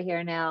 I'm over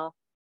here now.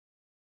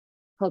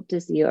 Hope to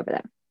see you over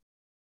there.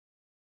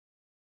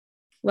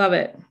 Love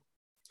it.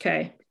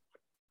 Okay.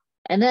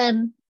 And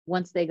then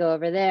once they go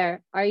over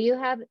there,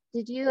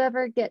 did you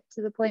ever get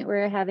to the point where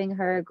you're having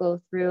her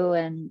go through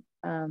and,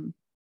 did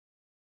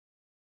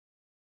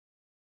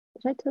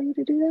I tell you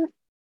to do that?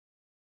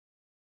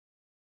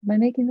 Am I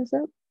making this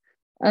up?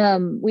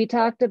 We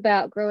talked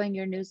about growing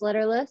your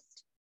newsletter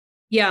list.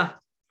 Yeah.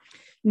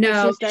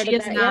 No, she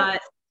is not.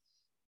 Yet?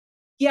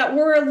 Yeah,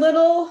 we're a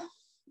little,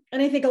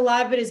 and I think a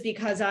lot of it is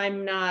because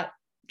I'm not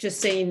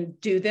just saying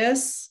do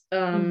this.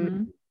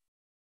 Okay,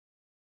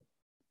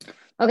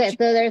 so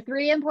there are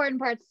 3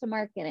 important parts to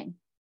marketing.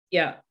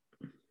 Yeah.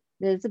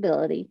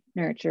 Visibility,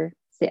 nurture,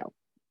 sales.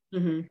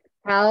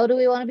 How do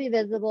we want to be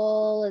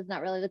visible is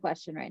not really the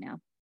question right now.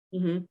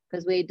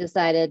 Because we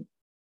decided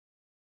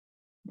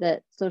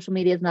that social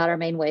media is not our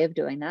main way of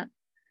doing that.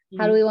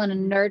 How do we want to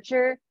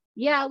nurture?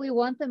 Yeah, we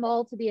want them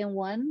all to be in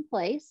one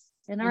place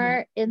in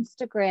our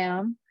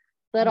Instagram,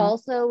 but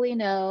also we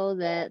know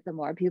that the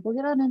more people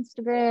get on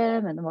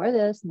Instagram and the more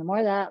this and the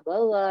more that, blah,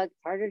 blah, blah, it's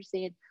harder to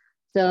see it.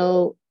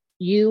 So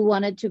you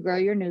wanted to grow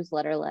your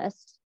newsletter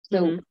list.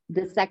 So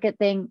the second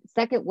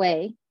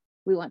way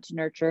we want to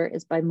nurture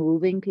is by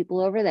moving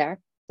people over there.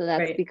 So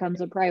that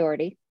becomes a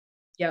priority.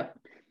 Yep.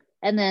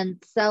 And then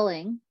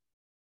selling,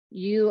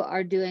 you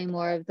are doing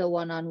more of the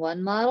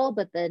one-on-one model,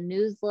 but the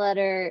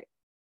newsletter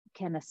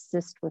can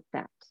assist with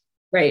that.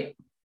 Right.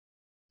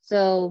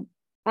 So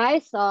I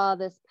saw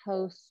this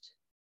post.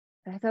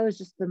 I thought it was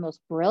just the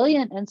most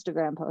brilliant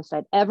Instagram post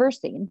I'd ever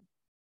seen.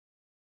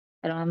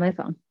 I don't have my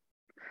phone.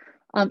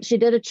 She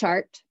did a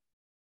chart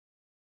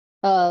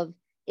of,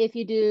 if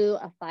you do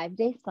a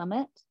 5-day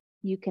summit,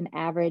 you can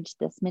average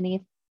this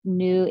many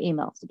new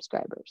email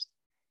subscribers.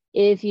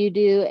 If you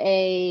do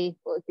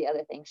what was the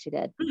other thing she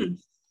did?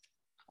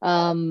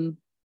 A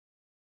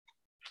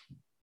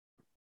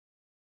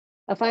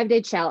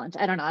 5-day challenge.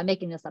 I don't know. I'm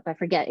making this up. I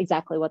forget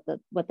exactly what the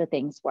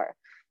things were.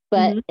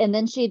 But and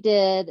then she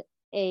did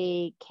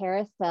a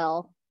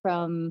carousel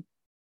from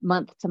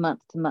month to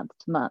month to month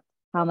to month,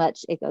 how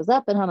much it goes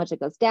up and how much it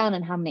goes down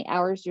and how many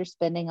hours you're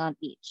spending on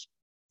each.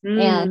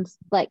 And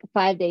like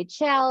 5-day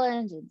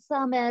challenge and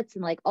summits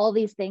and like all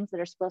these things that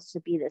are supposed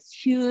to be this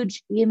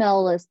huge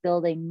email list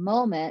building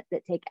moment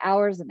that take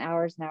hours and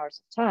hours and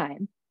hours of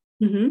time.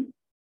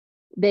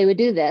 They would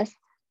do this.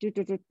 And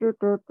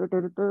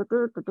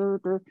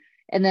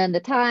then the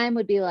time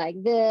would be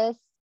like this.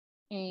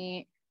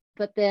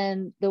 But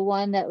then the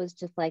one that was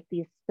just like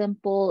these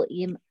simple,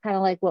 kind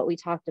of like what we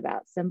talked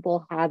about,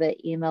 simple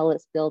habit email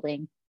list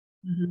building,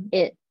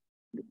 it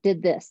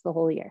did this the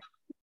whole year.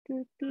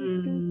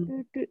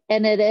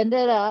 And it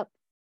ended up,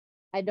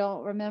 I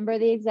don't remember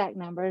the exact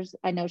numbers.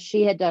 I know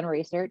she had done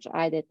research.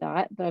 I did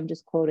not, but I'm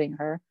just quoting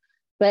her.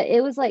 But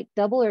it was like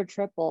double or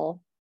triple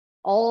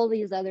all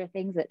these other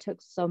things that took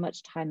so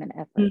much time and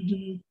effort.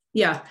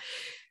 Yeah.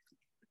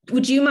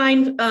 Would you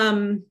mind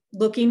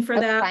looking for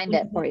that? I'll find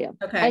it for you.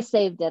 Okay. I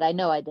saved it. I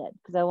know I did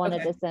because I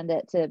wanted to send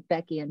it to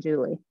Becky and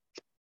Julie.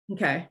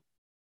 Okay.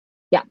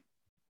 Yeah.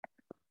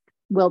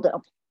 Will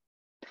do.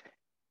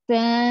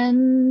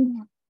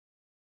 Send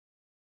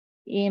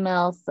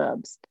email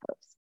subs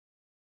post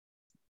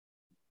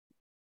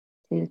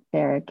to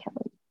Sarah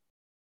Kelly.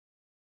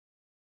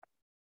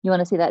 You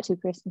want to see that too,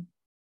 Kristen?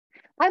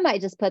 I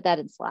might just put that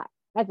in Slack.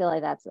 I feel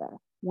like that's a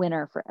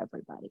winner for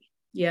everybody.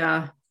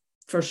 Yeah,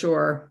 for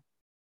sure.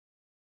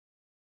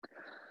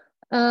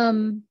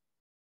 So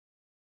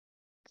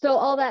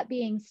all that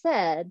being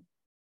said,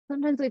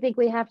 sometimes we think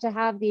we have to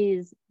have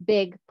these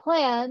big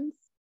plans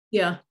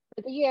Yeah.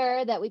 for the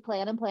year that we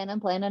plan and plan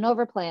and plan and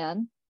over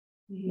plan,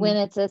 Mhm. when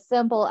it's as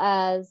simple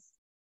as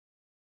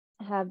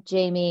have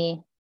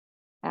Jamie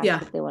ask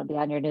Yeah. if they want to be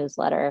on your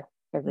newsletter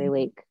every Mhm.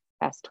 week.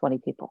 Ask 20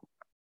 people.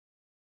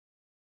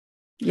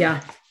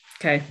 Yeah.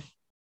 Okay.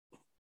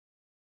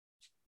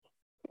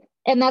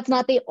 And that's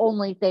not the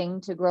only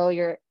thing to grow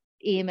your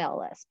email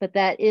list, but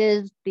that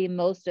is the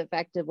most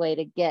effective way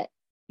to get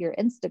your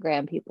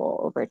Instagram people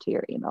over to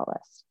your email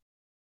list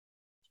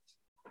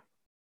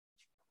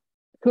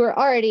who are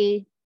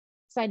already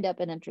signed up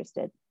and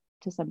interested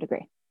to some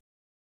degree.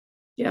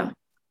 Yeah,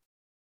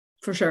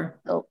 for sure.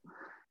 So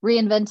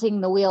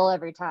reinventing the wheel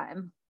every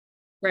time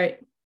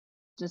Right.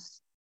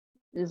 just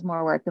is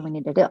more work than we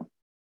need to do.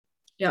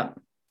 Yeah.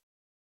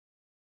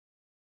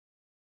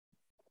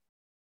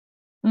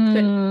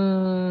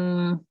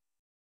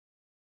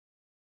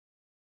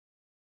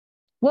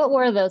 What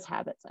were those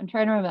habits? I'm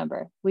trying to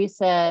remember. We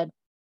said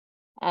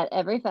at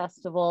every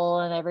festival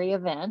and every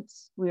event,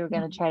 we were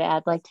going to try to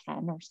add like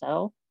 10 or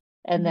so.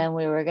 And then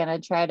we were going to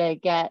try to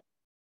get,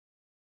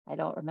 I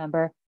don't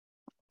remember,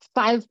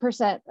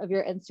 5% of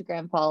your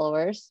Instagram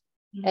followers.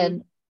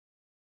 And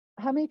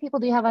how many people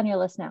do you have on your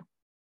list now?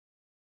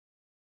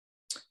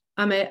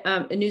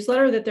 A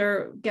newsletter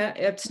that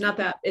it's not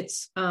that,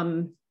 it's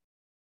I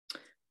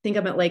think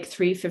I'm at like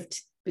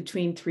 350,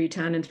 between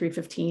 310 and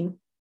 315.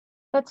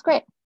 That's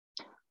great.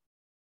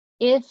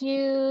 If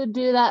you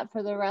do that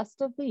for the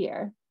rest of the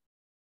year,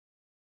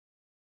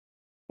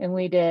 and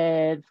we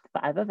did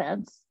 5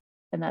 events,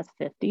 and that's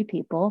 50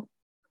 people,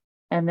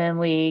 and then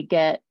we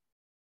get,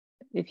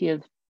 if you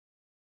have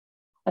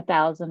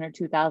 1,000 or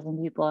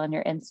 2,000 people on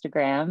your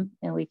Instagram,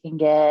 and we can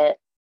get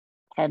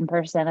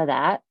 10% of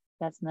that,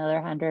 that's another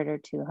 100 or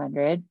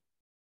 200.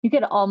 You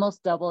could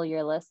almost double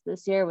your list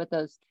this year with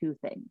those 2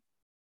 things.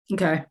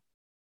 Okay.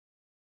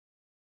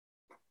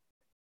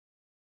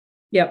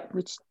 Yep.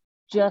 Which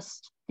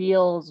just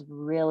feels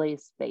really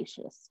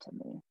spacious to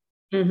me.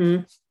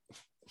 Mm-hmm.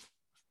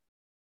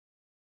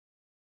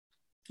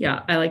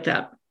 Yeah, I like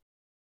that.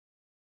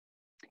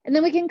 And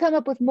then we can come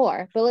up with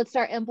more, but let's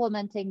start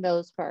implementing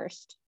those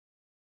first.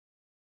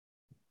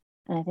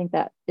 And I think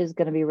that is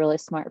going to be really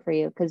smart for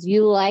you because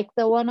you like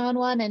the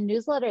one-on-one, and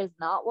newsletter is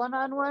not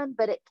one-on-one,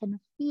 but it can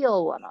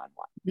feel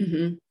one-on-one.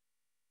 Mm-hmm.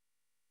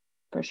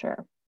 For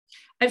sure.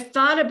 I've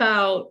thought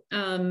about,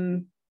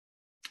 and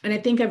I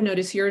think I've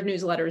noticed your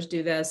newsletters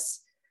do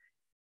this,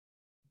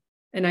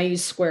 and I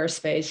use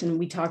Squarespace, and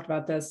we talked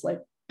about this,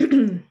 like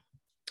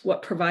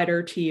what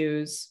provider to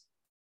use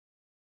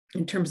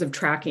in terms of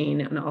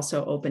tracking and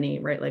also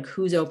opening, right? Like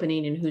who's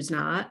opening and who's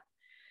not.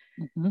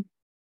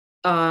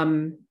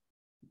 Mm-hmm.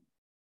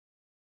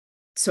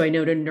 So I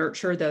know to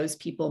nurture those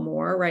people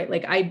more, right?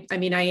 Like I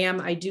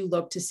do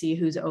look to see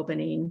who's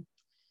opening,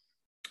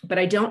 but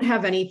I don't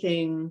have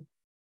anything.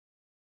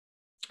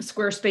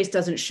 Squarespace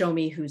doesn't show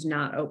me who's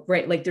not,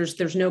 right? Like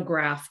there's no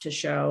graph to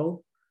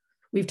show.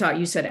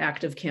 You said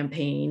active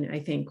campaign.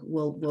 I think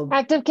we'll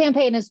active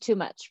campaign is too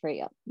much for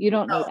you. You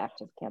don't need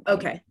active campaign.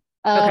 Okay.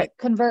 Okay.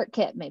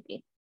 ConvertKit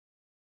maybe.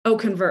 Oh,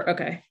 Convert.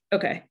 Okay.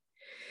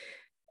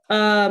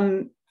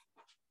 And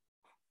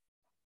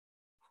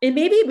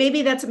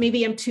maybe that's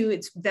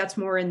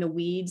more in the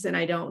weeds and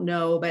I don't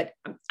know, but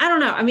I don't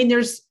know. I mean,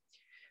 I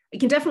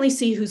can definitely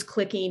see who's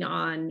clicking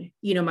on,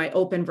 my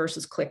open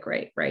versus click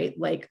rate, right?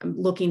 Like I'm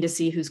looking to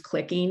see who's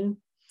clicking.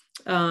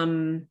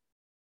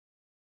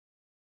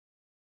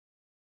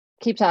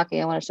 Keep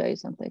talking. I want to show you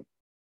something.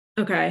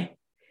 Okay.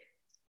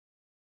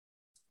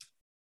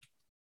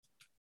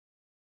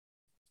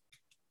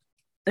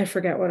 I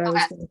forget what I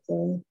was going to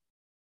say.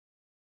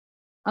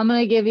 I'm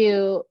going to give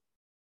you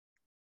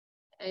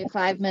a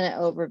 5-minute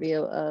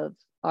overview of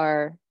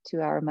our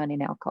 2-hour Money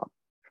Now call,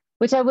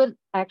 which I would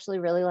actually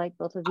really like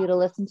both of you to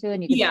listen to,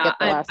 and you can skip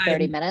the last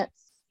 30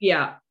 minutes.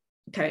 Yeah.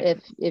 Okay.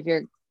 If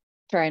you're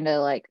trying to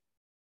okay.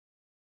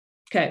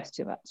 It's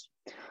too much.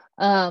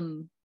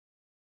 And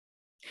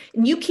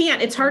you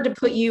can't, it's hard to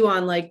put you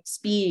on like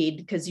speed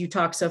because you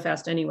talk so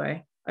fast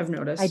anyway. I've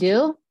noticed. I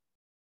do.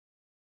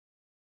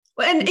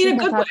 Well, and in a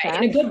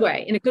good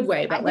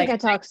way, but I think I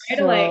talk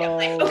so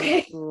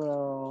okay.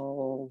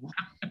 slow.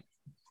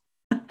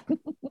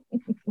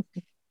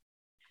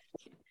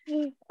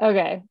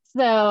 Okay,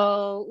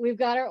 so we've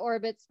got our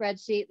Orbit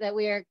spreadsheet that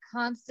we are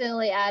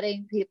constantly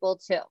adding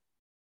people to,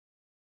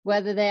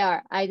 whether they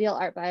are ideal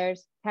art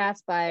buyers,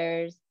 past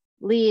buyers,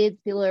 leads,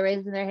 people are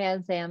raising their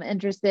hands saying I'm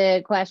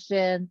interested,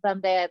 questions,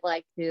 someday I'd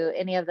like to,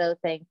 any of those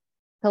things,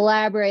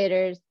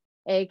 collaborators,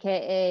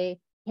 aka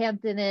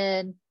Hampton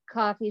Inn,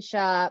 coffee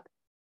shop,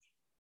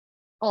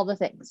 all the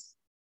things.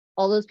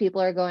 all those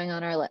people are going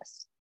on our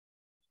list.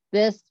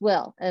 This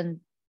will, and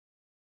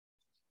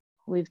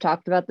we've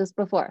talked about this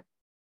before,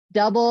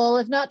 double,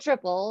 if not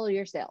triple,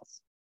 your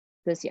sales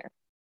this year,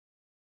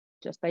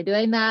 just by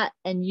doing that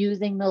and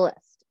using the list.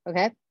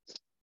 Okay.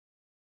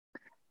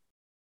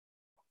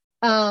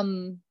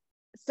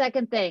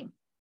 Second thing,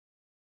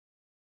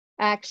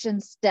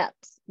 action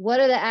steps. What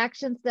are the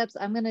action steps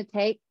I'm going to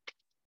take?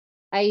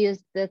 I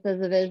use this as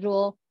a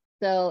visual.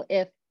 So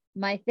if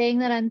my thing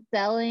that I'm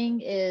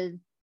selling is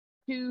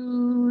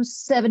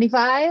 $275,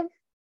 I'm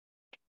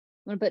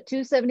going to put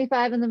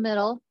 $275 in the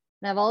middle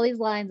and have all these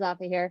lines off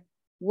of here.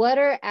 What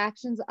are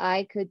actions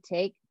I could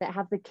take that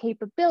have the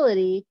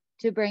capability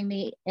to bring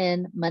me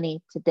in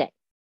money today?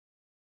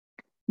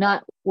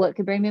 Not what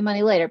could bring me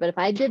money later, but if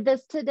I did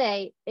this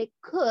today, it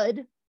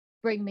could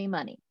bring me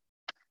money,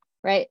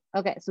 right?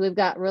 Okay, so we've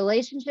got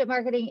relationship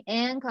marketing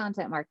and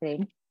content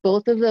marketing.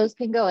 Both of those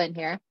can go in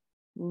here.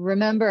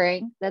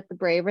 Remembering that the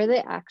braver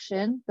the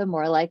action, the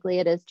more likely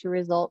it is to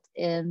result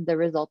in the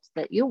results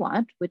that you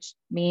want, which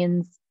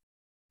means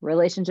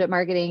relationship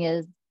marketing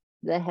is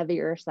the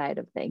heavier side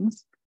of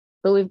things.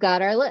 But we've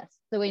got our list,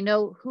 so we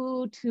know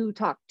who to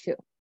talk to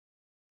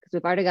because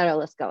we've already got our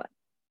list going.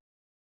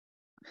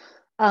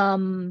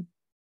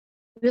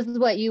 This is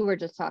what you were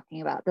just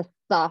talking about, the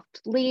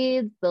soft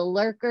leads, the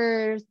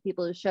lurkers,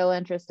 people who show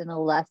interest in a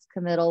less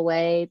committal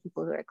way,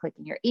 people who are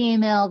clicking your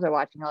emails or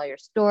watching all your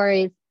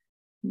stories,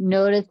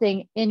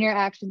 noticing in your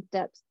action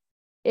steps,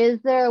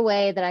 is there a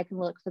way that I can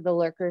look for the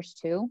lurkers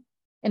too?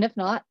 And if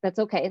not, that's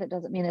okay. That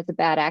doesn't mean it's a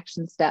bad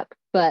action step,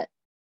 but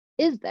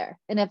is there?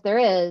 And if there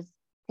is,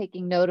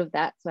 taking note of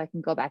that so I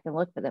can go back and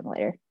look for them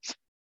later.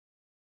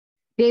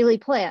 Daily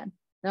plan.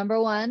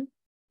 Number one,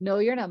 know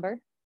your number.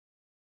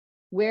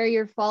 Where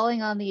you're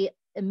falling on the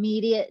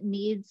immediate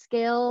need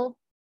scale,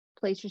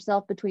 place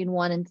yourself between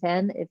 1 and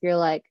 10. If you're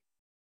like,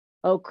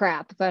 oh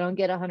crap, if I don't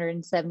get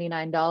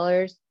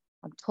 $179,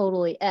 I'm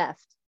totally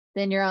effed,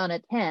 then you're on a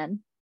 10.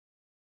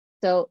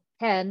 So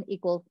 10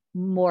 equals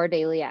more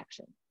daily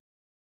action.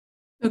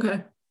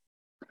 Okay.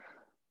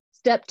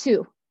 Step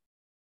 2.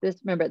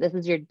 Remember, this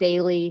is your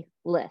daily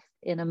list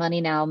in a money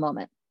now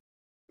moment.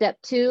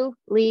 Step 2,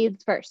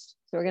 leads first.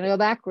 So we're going to go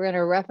back. We're going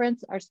to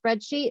reference our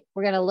spreadsheet.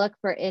 We're going to look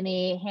for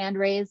any hand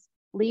raised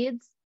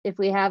leads. If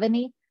we have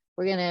any,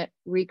 we're going to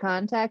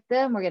recontact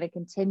them. We're going to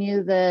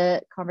continue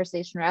the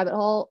conversation rabbit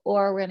hole,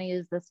 or we're going to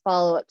use this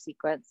follow-up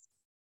sequence,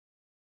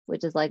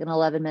 which is like an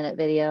 11-minute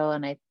video.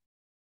 And I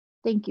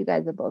think you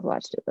guys have both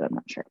watched it, but I'm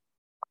not sure.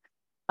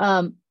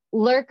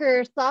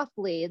 Lurker soft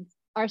leads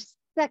are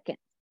second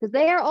because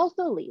they are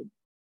also leads.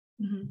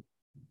 Mm-hmm.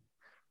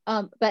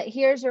 But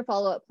here's your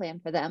follow-up plan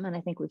for them. And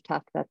I think we've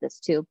talked about this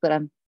too, but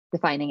I'm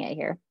defining it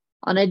here.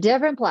 On a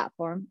different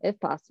platform, if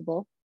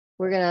possible,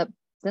 we're going to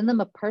send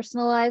them a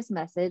personalized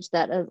message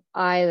that is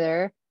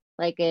either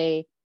like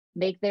a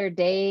make their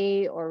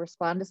day or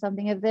respond to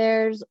something of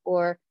theirs,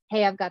 or,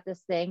 hey, I've got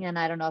this thing and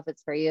I don't know if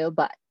it's for you,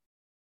 but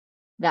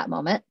that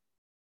moment.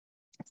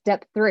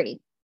 Step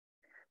 3.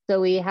 So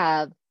we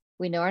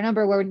know our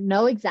number, we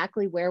know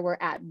exactly where we're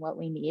at and what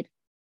we need.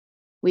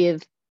 We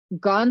have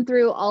gone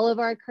through all of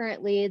our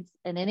current leads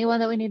and anyone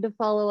that we need to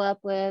follow up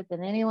with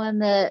and anyone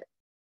that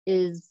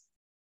is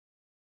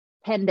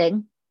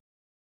pending.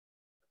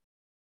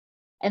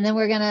 And then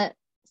we're going to,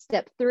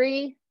 step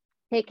 3,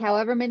 take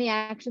however many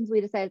actions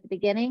we decide at the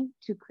beginning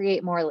to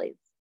create more leads.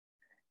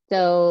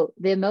 So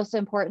the most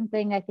important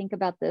thing I think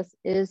about this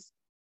is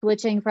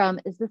switching from,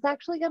 is this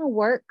actually going to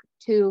work,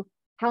 to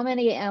how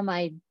many am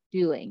I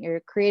doing? You're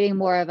creating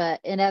more of an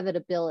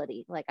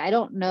inevitability. Like, I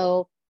don't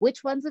know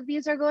which ones of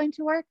these are going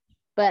to work,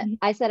 but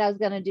I said I was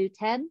going to do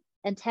 10,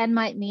 and 10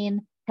 might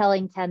mean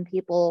telling 10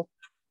 people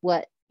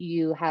what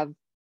your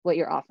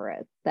offer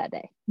is that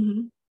day.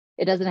 Mm-hmm.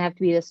 It doesn't have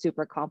to be a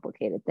super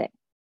complicated thing.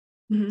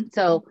 Mm-hmm.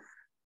 So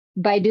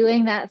by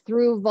doing that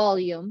through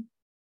volume,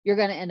 you're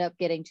going to end up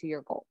getting to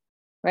your goal,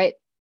 right?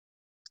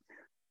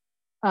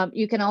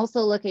 You can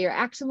also look at your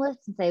action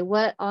list and say,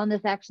 what on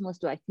this action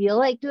list do I feel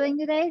like doing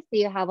today? So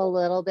you have a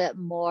little bit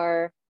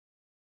more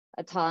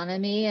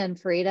autonomy and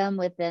freedom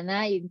within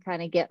that. You can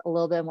kind of get a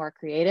little bit more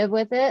creative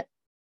with it.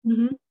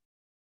 Mm-hmm.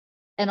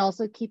 And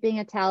also keeping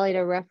a tally to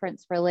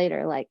reference for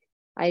later. Like,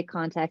 I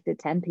contacted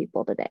 10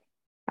 people today.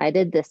 I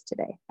did this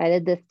today. I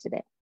did this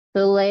today.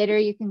 So later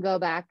you can go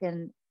back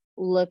and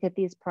look at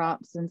these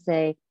prompts and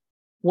say,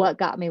 what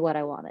got me what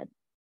I wanted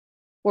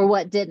or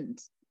what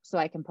didn't, so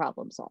I can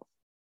problem solve.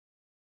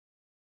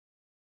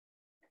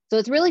 So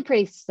it's really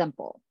pretty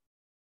simple.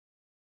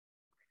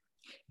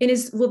 And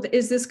is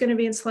this going to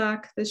be in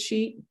Slack, this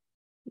sheet?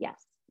 Yes.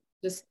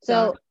 Just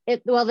so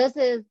this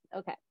is,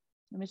 okay,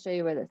 let me show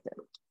you where this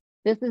is.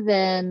 This is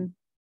in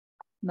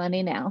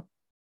Money Now.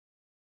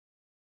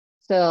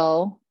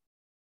 So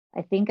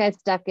I think I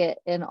stuck it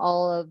in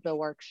all of the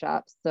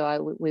workshops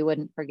so we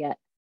wouldn't forget,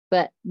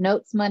 but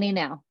Notes Money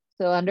Now.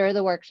 So under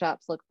the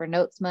workshops, look for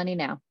Notes Money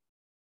Now.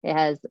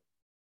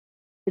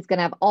 It's going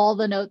to have all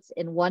the notes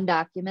in one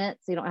document.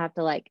 So you don't have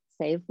to like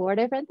save 4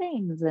 different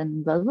things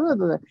and blah, blah,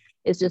 blah.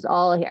 It's just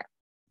all here.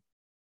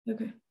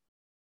 Okay.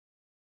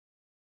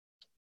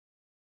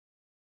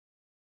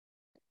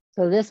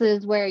 So this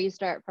is where you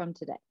start from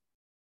today.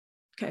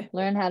 Okay.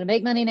 Learn how to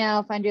make money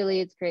now, find your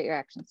leads, create your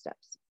action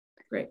steps.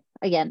 Great.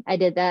 Again, I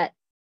did that.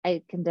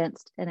 I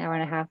condensed an hour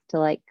and a half to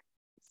like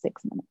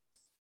 6 minutes,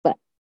 but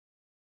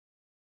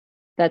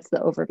that's the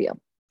overview.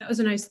 That was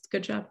a nice,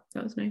 good job.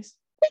 That was nice.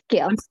 Thank you.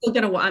 I'm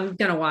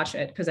gonna watch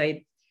it because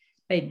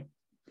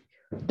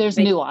there's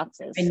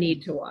nuances. I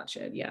need to watch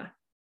it. Yeah.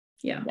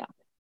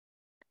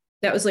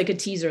 That was like a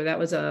teaser. That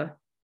was what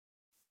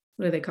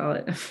do they call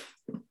it?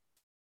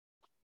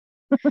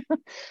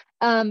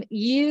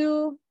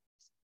 You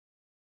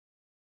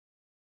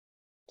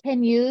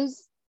can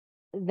use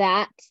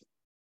that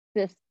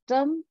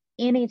system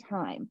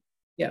anytime.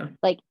 Yeah.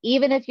 Like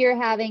even if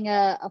you're having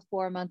a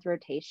 4-month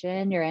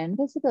rotation, you're in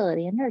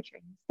visibility and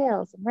nurturing,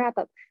 sales and wrap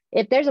up.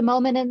 If there's a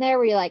moment in there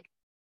where you're like,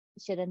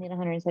 shit, I need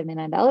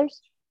 $179,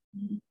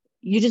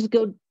 you just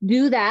go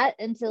do that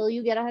until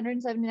you get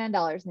 $179,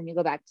 and then you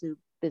go back to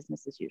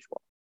business as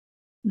usual.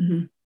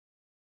 Mm-hmm.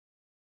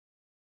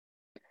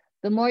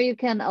 The more you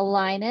can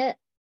align it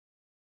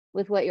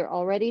with what you're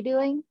already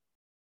doing,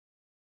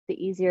 the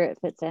easier it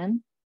fits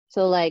in.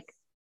 So like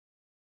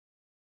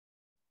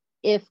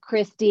if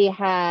Christy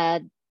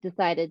had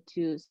decided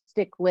to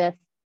stick with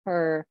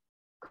her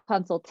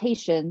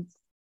consultations,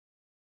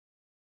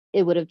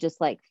 it would have just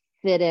like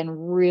fit in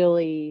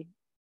really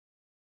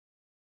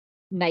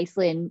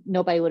nicely and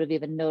nobody would have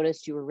even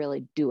noticed you were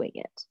really doing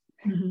it.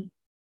 Mm-hmm.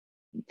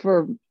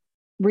 For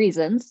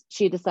reasons,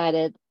 she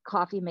decided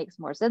coffee makes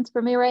more sense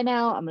for me right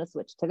now. I'm going to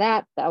switch to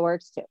that. That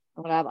works too.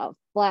 I'm going to have a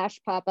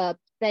flash pop-up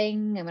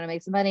thing. I'm going to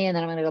make some money and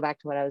then I'm going to go back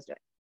to what I was doing.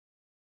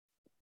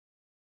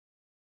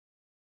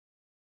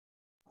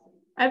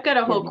 I've got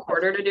a whole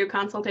quarter to do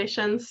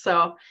consultations.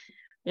 So,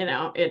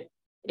 it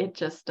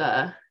just,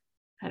 I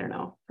don't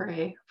know,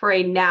 for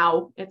a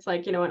now, it's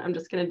like, you know what, I'm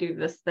just going to do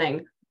this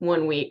thing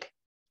 1 week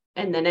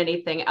and then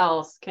anything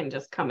else can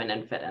just come in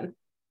and fit in.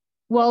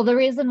 Well, the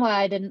reason why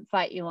I didn't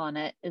fight you on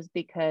it is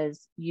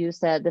because you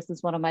said this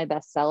is one of my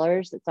best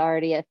sellers. It's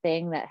already a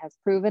thing that has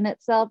proven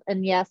itself.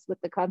 And yes,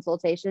 with the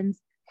consultations,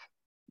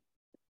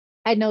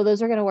 I know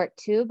those are going to work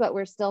too, but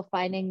we're still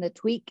finding the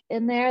tweak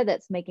in there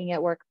that's making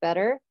it work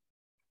better.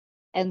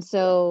 And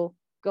so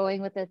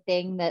going with a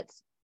thing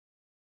that's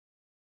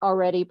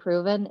already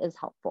proven is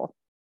helpful.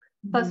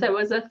 Plus, it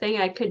was a thing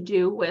I could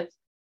do with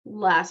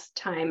less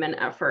time and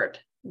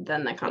effort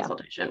than the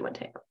consultation would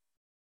take.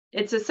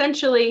 It's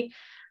essentially,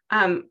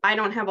 I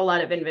don't have a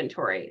lot of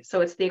inventory. So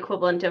it's the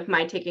equivalent of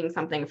my taking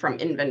something from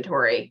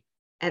inventory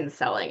and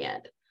selling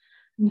it,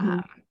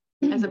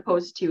 as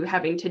opposed to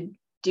having to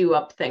do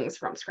up things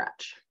from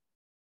scratch.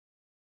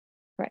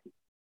 Right.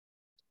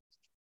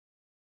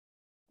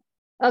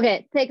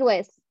 Okay,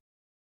 takeaways.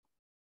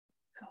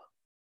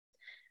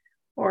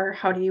 Or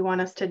how do you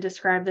want us to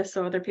describe this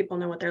so other people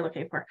know what they're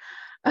looking for?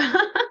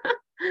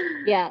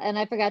 Yeah, and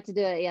I forgot to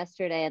do it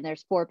yesterday, and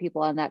there's 4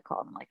 people on that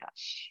call. And I'm like, oh,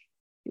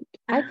 shoot.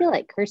 I feel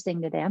like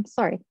cursing today. I'm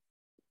sorry.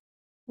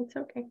 It's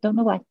okay. Don't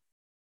know why.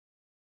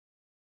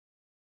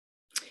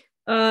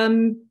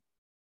 I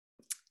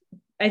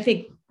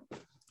think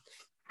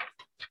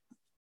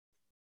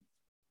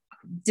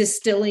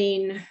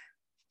distilling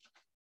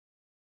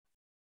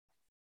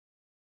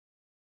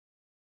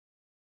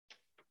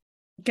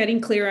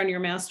getting clear on your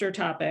master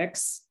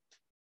topics,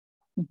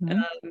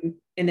 and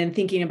then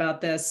thinking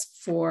about this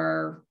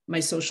for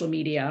my social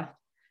media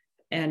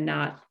and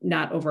not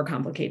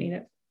overcomplicating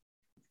it.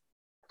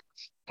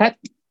 Okay.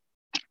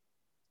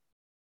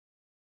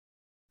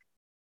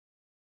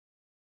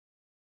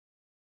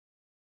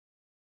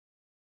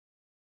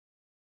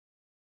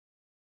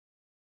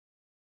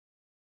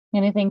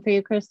 Anything for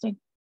you, Christy?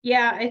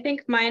 Yeah, I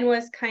think mine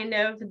was kind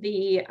of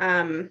the,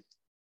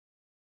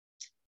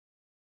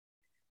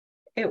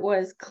 it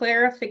was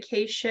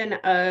clarification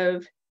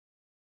of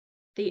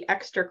the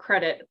extra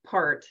credit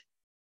part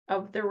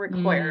of the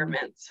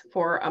requirements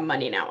for a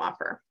Money Now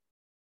offer.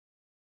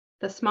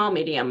 The small,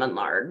 medium, and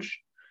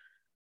large.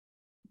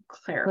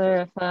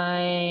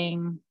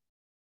 Clarifying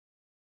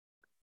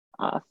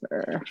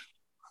offer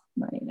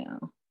Money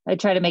Now. I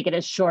try to make it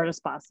as short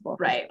as possible.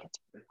 Right.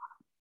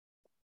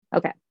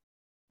 Okay.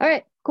 All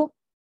right, cool.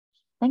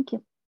 Thank you.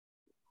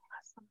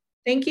 Awesome.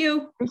 Thank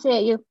you.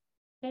 Appreciate you.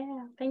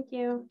 Yeah, thank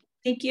you.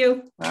 Thank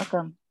you.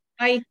 Welcome.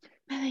 Bye.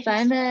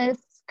 Bye, Miss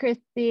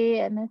Christy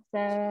and Miss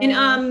Sarah.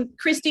 And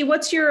Christy,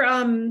 what's your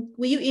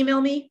will you email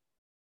me?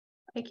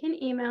 I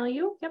can email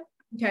you. Yep.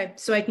 Okay,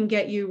 so I can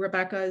get you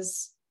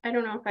Rebecca's. I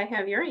don't know if I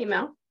have your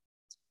email.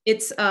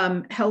 It's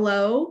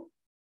hello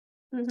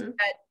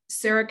at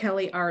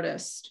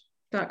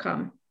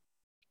sarahkellyartist.com.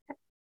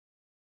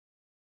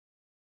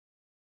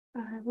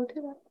 I will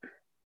do that.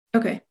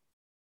 Okay.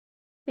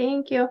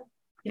 Thank you.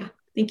 Yeah.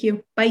 Thank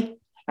you. Bye.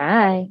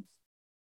 Bye.